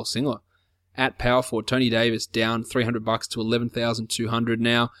 and Kyle Singler. At power forward, Tony Davis down $300 to 11,200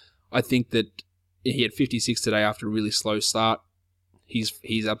 now. I think that he had 56 today after a really slow start.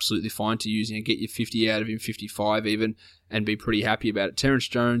 He's absolutely fine to use. Get your 50 out of him, 55 even, and be pretty happy about it. Terrence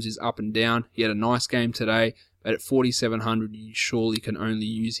Jones is up and down. He had a nice game today, but at 4,700, you surely can only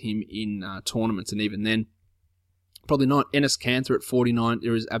use him in tournaments, and even then, probably not. Enes Kanter at 49.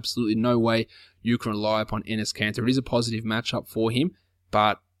 There is absolutely no way you can rely upon Enes Kanter. It is a positive matchup for him,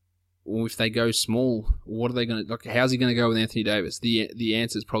 but if they go small, what are they going to? How's he going to go with Anthony Davis? The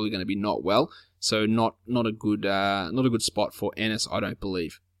answer is probably going to be not well. So not a good spot for Enes, I don't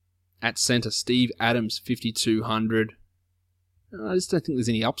believe. At center, Steve Adams, 5,200. I just don't think there's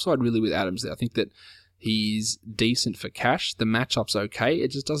any upside really with Adams there. I think that he's decent for cash. The matchup's okay.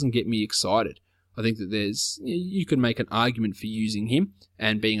 It just doesn't get me excited. I think that you can make an argument for using him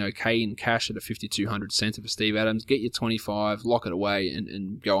and being okay in cash at a 5,200 center for Steve Adams. Get your 25, lock it away,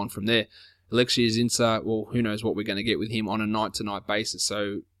 and go on from there. Alexia Zinsa, well, who knows what we're going to get with him on a night-to-night basis.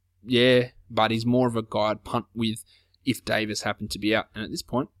 So Yeah, but he's more of a guy I'd punt with if Davis happened to be out. And at this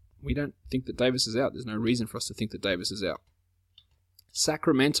point, we don't think that Davis is out. There's no reason for us to think that Davis is out.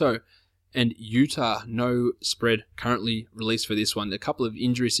 Sacramento and Utah, no spread currently released for this one. A couple of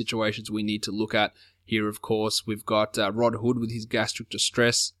injury situations we need to look at here, of course. We've got Rod Hood with his gastric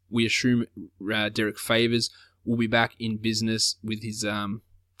distress. We assume Derek Favors will be back in business with his Derek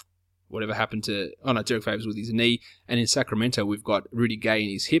Favors with his knee. And in Sacramento, we've got Rudy Gay in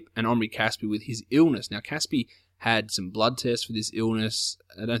his hip and Omri Caspi with his illness. Now, Caspi had some blood tests for this illness.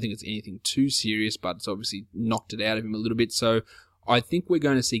 I don't think it's anything too serious, but it's obviously knocked it out of him a little bit. So I think we're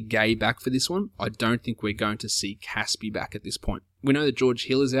going to see Gay back for this one. I don't think we're going to see Caspi back at this point. We know that George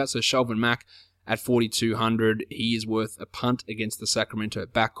Hill is out, so Shelvin Mack at 4,200, he is worth a punt against the Sacramento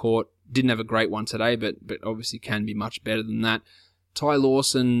backcourt. Didn't have a great one today, but obviously can be much better than that. Ty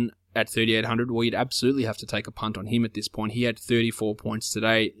Lawson at 3,800, well, you'd absolutely have to take a punt on him at this point. He had 34 points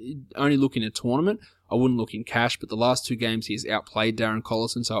today. Only look in a tournament. I wouldn't look in cash, but the last two games he's outplayed Darren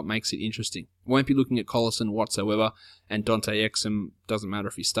Collison, so it makes it interesting. Won't be looking at Collison whatsoever, and Dante Exum, doesn't matter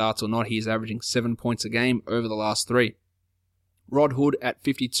if he starts or not, he is averaging 7 points a game over the last three. Rod Hood at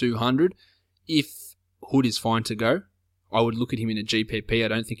 5,200. If Hood is fine to go, I would look at him in a GPP. I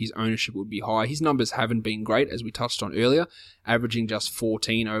don't think his ownership would be high. His numbers haven't been great, as we touched on earlier, averaging just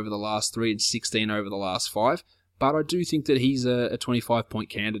 14 over the last three and 16 over the last five. But I do think that he's a 25-point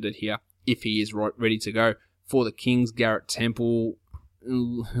candidate here if he is ready to go. For the Kings, Garrett Temple.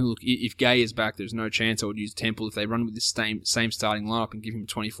 Look, if Gay is back, there's no chance I would use Temple. If they run with this same starting lineup and give him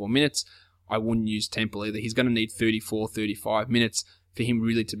 24 minutes, I wouldn't use Temple either. He's going to need 34, 35 minutes for him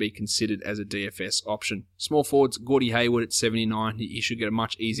really to be considered as a DFS option. Small forwards, Gordie Hayward at 79. He should get a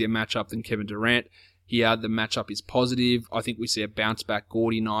much easier matchup than Kevin Durant. Here, the matchup is positive. I think we see a bounce-back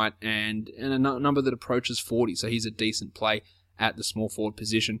Gordie night and a number that approaches 40, so he's a decent play at the small forward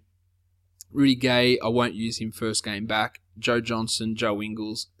position. Rudy Gay, I won't use him first game back. Joe Johnson, Joe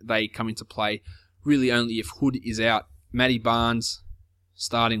Ingles, they come into play really only if Hood is out. Matty Barnes,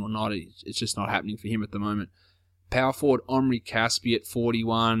 starting or not, it's just not happening for him at the moment. Power forward Omri Caspi at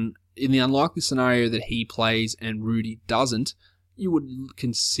 41. In the unlikely scenario that he plays and Rudy doesn't, you would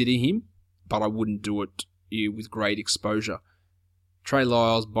consider him, but I wouldn't do it with great exposure. Trey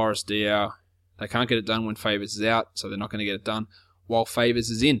Lyles, Boris Diaw, they can't get it done when Favors is out, so they're not going to get it done while Favors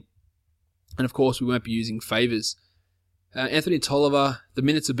is in. And of course, we won't be using Favors. Anthony Tolliver, the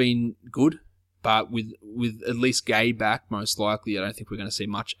minutes have been good, but with at least Gay back, most likely, I don't think we're going to see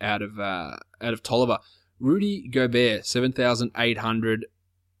much out of Tolliver. Rudy Gobert, 7,800.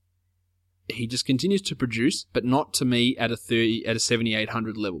 He just continues to produce, but not to me at a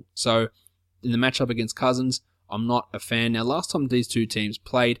 7,800 level. So in the matchup against Cousins, I'm not a fan. Now, last time these two teams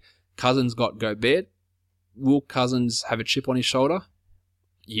played, Cousins got Gobert. Will Cousins have a chip on his shoulder?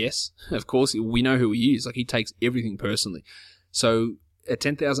 Yes, of course. We know who he is. Like, he takes everything personally. So at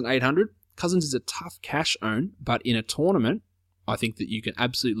 10,800, Cousins is a tough cash own, but in a tournament, I think that you can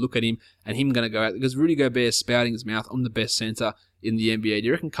absolutely look at him and him going to go out because Rudy Gobert is spouting his mouth, I'm the best center in the NBA. Do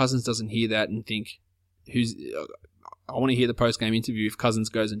you reckon Cousins doesn't hear that and think, I want to hear the post-game interview if Cousins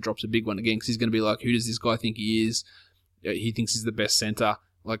goes and drops a big one again because he's going to be like, who does this guy think he is? He thinks he's the best center.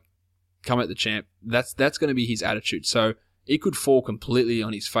 Like, come at the champ. That's going to be his attitude. So it could fall completely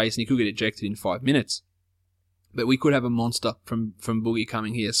on his face and he could get ejected in 5 minutes. But we could have a monster from Boogie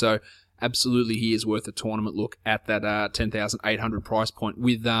coming here. So absolutely, he is worth a tournament look at that 10,800 price point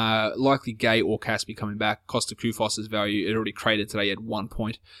with likely Gay or Caspi coming back. Costa Koufos' value, it already created today at 1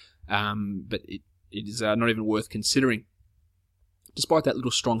 point, but it is not even worth considering, despite that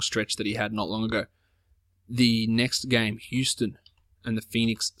little strong stretch that he had not long ago. The next game, Houston and the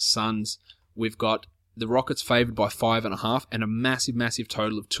Phoenix Suns. We've got the Rockets favored by 5.5 and a massive, massive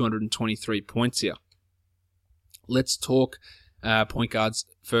total of 223 points here. Let's talk point guards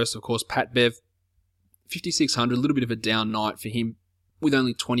first. Of course, Pat Bev, 5,600, a little bit of a down night for him with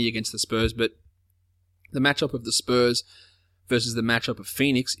only 20 against the Spurs, but the matchup of the Spurs versus the matchup of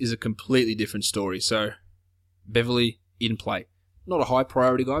Phoenix is a completely different story. So Beverly in play. Not a high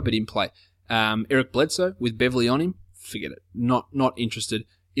priority guy, but in play. Eric Bledsoe with Beverly on him, forget it. Not interested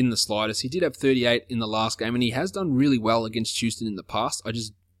in the slightest. He did have 38 in the last game, and he has done really well against Houston in the past. I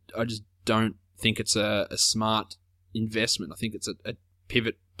just don't think it's a smart investment. I think it's a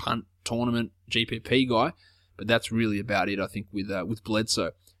pivot punt tournament GPP guy, but that's really about it, I think, with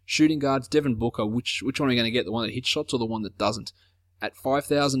Bledsoe. Shooting guards, Devin Booker, which one are you going to get? The one that hits shots or the one that doesn't? At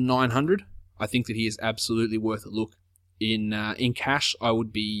 5,900, I think that he is absolutely worth a look. In cash, I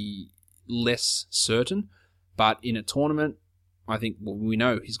would be less certain, but in a tournament, I think we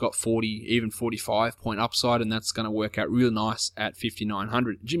know he's got 40, even 45 point upside, and that's going to work out real nice at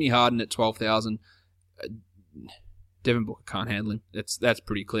 5,900. Jimmy Harden at 12,000. Devin Booker can't handle him. That's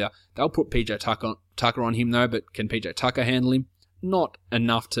pretty clear. They'll put PJ Tucker on him though, but can PJ Tucker handle him? Not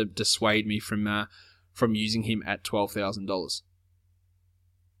enough to dissuade me from using him at $12,000.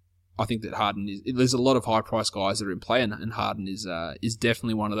 I think that Harden there's a lot of high price guys that are in play, and Harden is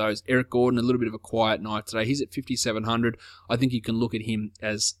definitely one of those. Eric Gordon, a little bit of a quiet night today. He's at 5,700. I think you can look at him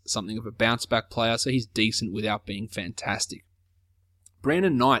as something of a bounce back player, so he's decent without being fantastic.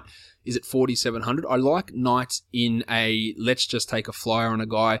 Brandon Knight is at 4,700. I like Knight in a let's just take a flyer on a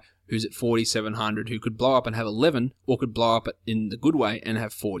guy who's at 4,700 who could blow up and have 11 or could blow up in the good way and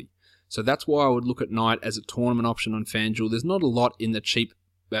have 40. So that's why I would look at Knight as a tournament option on FanDuel. There's not a lot in the cheap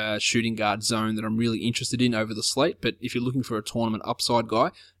shooting guard zone that I'm really interested in over the slate, but if you're looking for a tournament upside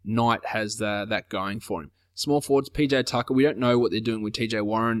guy, Knight has that going for him. Small forwards, PJ Tucker, we don't know what they're doing with TJ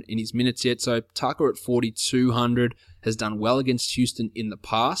Warren in his minutes yet, so Tucker at 4,200 has done well against Houston in the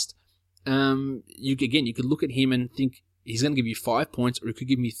past. You could look at him and think he's going to give you 5 points, or he could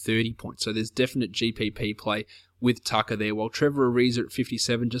give me 30 points, so there's definite GPP play with Tucker there, while Trevor Ariza at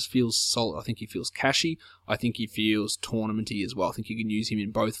 57 just feels solid. I think he feels cashy. I think he feels tournamenty as well. I think you can use him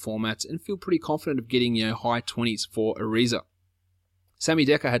in both formats and feel pretty confident of getting high 20s for Ariza. Sammy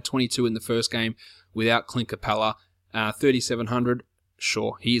Dekker had 22 in the first game without Clint Capella. 3,700,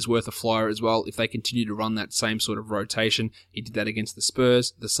 sure, he is worth a flyer as well. If they continue to run that same sort of rotation, he did that against the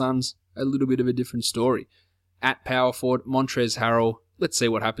Spurs, the Suns, a little bit of a different story. At power forward, Montrezl Harrell, let's see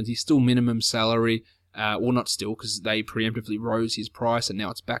what happens. He's still minimum salary. Well, not still, because they preemptively rose his price, and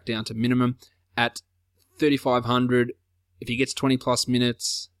now it's back down to minimum. At 3,500, if he gets 20 plus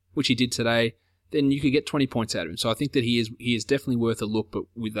minutes, which he did today, then you could get 20 points out of him. So I think that he is definitely worth a look, but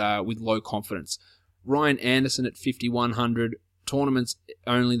with low confidence. Ryan Anderson at 5,100, tournaments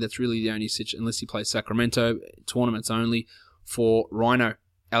only. That's really the only situation, unless he plays Sacramento. Tournaments only for Rhino.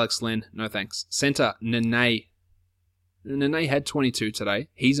 Alex Len, no thanks. Center, Nene. Nene had 22 today.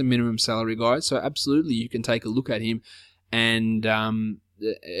 He's a minimum salary guy, so absolutely you can take a look at him and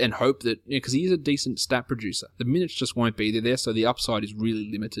hope that, because he is a decent stat producer. The minutes just won't be there, so the upside is really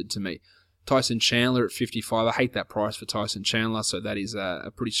limited to me. Tyson Chandler at 55. I hate that price for Tyson Chandler, so that is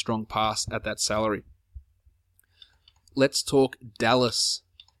a pretty strong pass at that salary. Let's talk Dallas.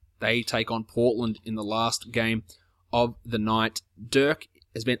 They take on Portland in the last game of the night. Dirk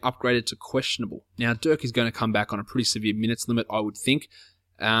has been upgraded to questionable. Now, Dirk is going to come back on a pretty severe minutes limit, I would think.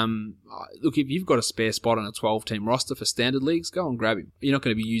 Look, if you've got a spare spot on a 12-team roster for standard leagues, go and grab him. You're not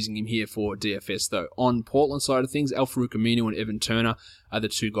going to be using him here for DFS, though. On Portland side of things, Al-Farouq Aminu and Evan Turner are the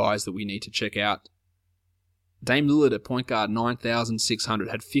two guys that we need to check out. Dame Lillard at point guard, 9,600,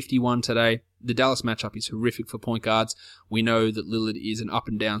 had 51 today. The Dallas matchup is horrific for point guards. We know that Lillard is an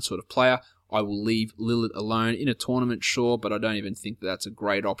up-and-down sort of player. I will leave Lillard alone in a tournament, sure, but I don't even think that's a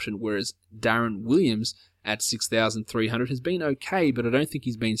great option, whereas Darren Williams at 6,300 has been okay, but I don't think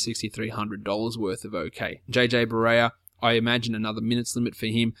he's been $6,300 worth of okay. JJ Barea, I imagine another minutes limit for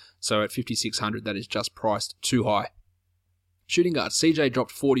him, so at 5,600 that is just priced too high. Shooting guard, CJ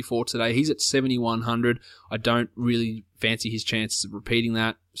dropped 44 today. He's at 7,100. I don't really fancy his chances of repeating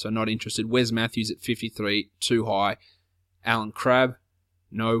that, so not interested. Wes Matthews at 53, too high. Alan Crabb,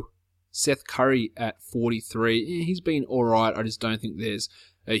 no. Seth Curry at 43. He's been alright. I just don't think there's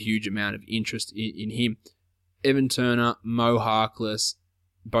a huge amount of interest in him. Evan Turner, Mo Harkless,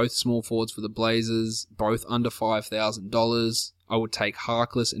 both small forwards for the Blazers, both under $5,000. I would take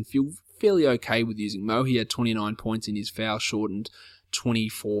Harkless and feel fairly okay with using Mo. He had 29 points in his foul-shortened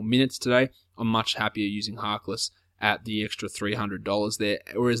 24 minutes today. I'm much happier using Harkless at the extra $300 there.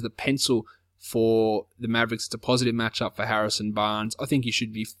 Whereas the pencil for the Mavericks, it's a positive matchup for Harrison Barnes. I think you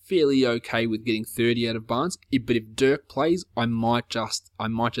should be fairly okay with getting 30 out of Barnes. But if Dirk plays, I might just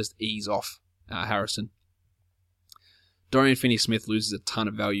ease off Harrison. Dorian Finney-Smith loses a ton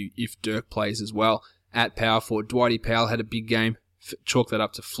of value if Dirk plays as well. At power forward, Dwighty Powell had a big game. Chalk that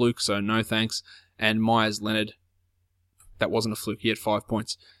up to fluke, so no thanks. And Myers Leonard, that wasn't a fluke. He had 5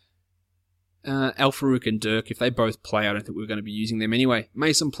 points. Al-Farouq and Dirk, if they both play, I don't think we're going to be using them anyway.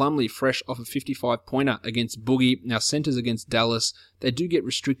 Mason Plumlee, fresh off a 55-pointer against Boogie. Now, centers against Dallas, they do get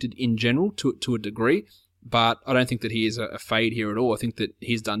restricted in general to a degree, but I don't think that he is a fade here at all. I think that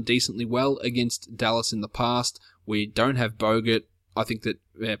he's done decently well against Dallas in the past. We don't have Bogut. I think that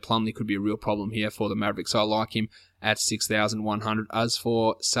Plumlee could be a real problem here for the Mavericks. So I like him at 6,100. As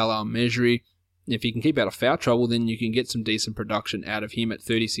for Salah Mejri, if he can keep out of foul trouble, then you can get some decent production out of him at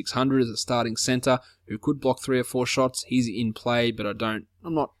 3,600 as a starting center who could block 3 or 4 shots. He's in play, but I'm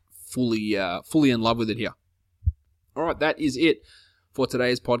not fully in love with it here. All right, that is it for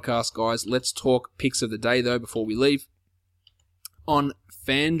today's podcast, guys. Let's talk picks of the day, though, before we leave. On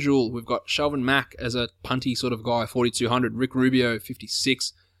FanDuel, we've got Shelvin Mack as a punty sort of guy, 4,200. Rick Rubio,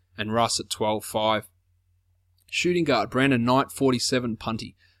 56. And Russ at 12.5. Shooting guard, Brandon Knight, 47,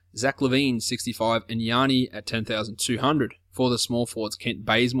 punty. Zach Levine, 65. And Yanni at 10,200. For the small forwards, Kent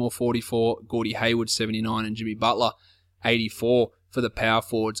Bazemore, 44. Gordy Hayward, 79. And Jimmy Butler, 84. For the power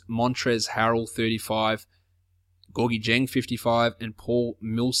forwards, Montrezl Harrell, 35. Gorgie Jeng, 55, and Paul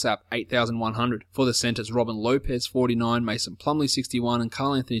Millsap, 8,100. For the centers, Robin Lopez, 49, Mason Plumlee, 61, and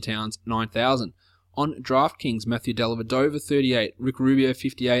Karl Anthony Towns, 9,000. On DraftKings, Matthew Dellavedova, 38, Rick Rubio,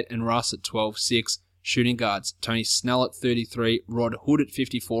 58, and Russ at 12.6. Shooting guards, Tony Snell at 33, Rod Hood at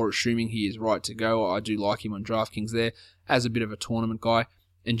 54, assuming he is right to go. I do like him on DraftKings there as a bit of a tournament guy.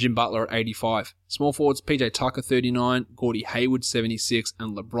 And Jim Butler at 85. Small forwards, PJ Tucker, 39, Gordy Hayward, 76,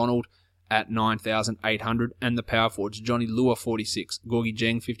 and LeBronald at 9,800, and the power forwards, Johnny Lua, 46, Gorgie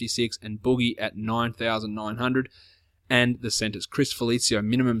Jeng, 56, and Boogie at 9,900, and the centers, Chris Felicio,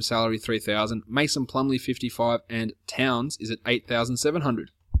 minimum salary 3,000, Mason Plumlee, 55, and Towns is at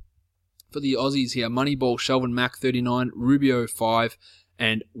 8,700. For the Aussies here, Moneyball, Shelvin Mack, 39, Rubio, 5,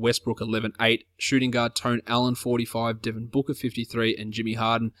 and Westbrook, 11.8, shooting guard, Tone Allen, 45, Devin Booker, 53, and Jimmy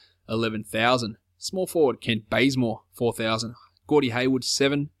Harden, 11,000. Small forward, Kent Bazemore, 4,000. Gordy Hayward,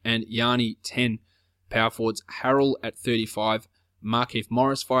 7, and Yanni, 10. Power forwards, Harrell at 35, Markieff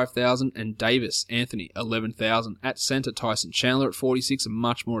Morris, 5,000, and Davis Anthony, 11,000. At center, Tyson Chandler at 46, a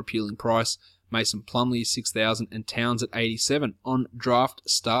much more appealing price. Mason Plumlee, 6,000, and Towns at 87. On Draft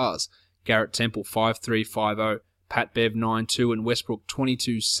Stars, Garrett Temple, 5.350, Pat Bev, 9.2, and Westbrook,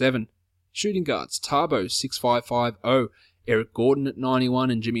 22.7. Shooting guards, Tabo, 6.550, Eric Gordon at 91,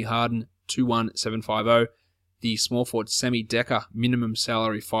 and Jimmy Harden, 2.1750. The small forward, Semi Decker, minimum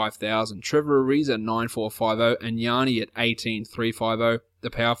salary 5,000. Trevor Ariza, 9,450, and Yanni at 18,350. The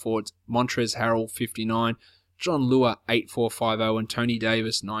power forwards, Montrezl Harrell, 59. John Lua, 8,450, and Tony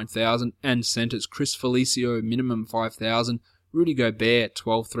Davis, 9,000. And centers, Chris Felicio, minimum 5,000. Rudy Gobert,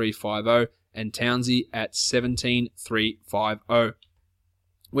 12,350, and Townsy at 17,350.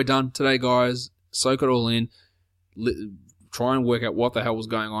 We're done today, guys. Soak it all in. Try and work out what the hell was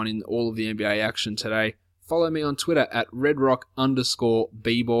going on in all of the NBA action today. Follow me on Twitter at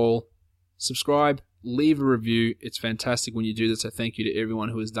redrock_bball. Subscribe, leave a review. It's fantastic when you do this. So thank you to everyone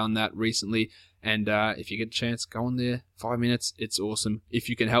who has done that recently. And if you get a chance, go on there. 5 minutes. It's awesome. If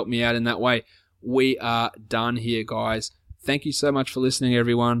you can help me out in that way. We are done here, guys. Thank you so much for listening,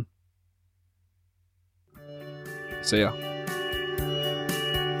 everyone. See ya.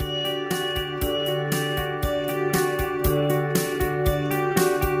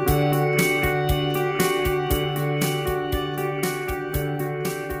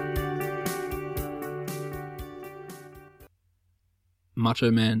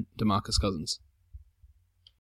 Macho Man, DeMarcus Cousins.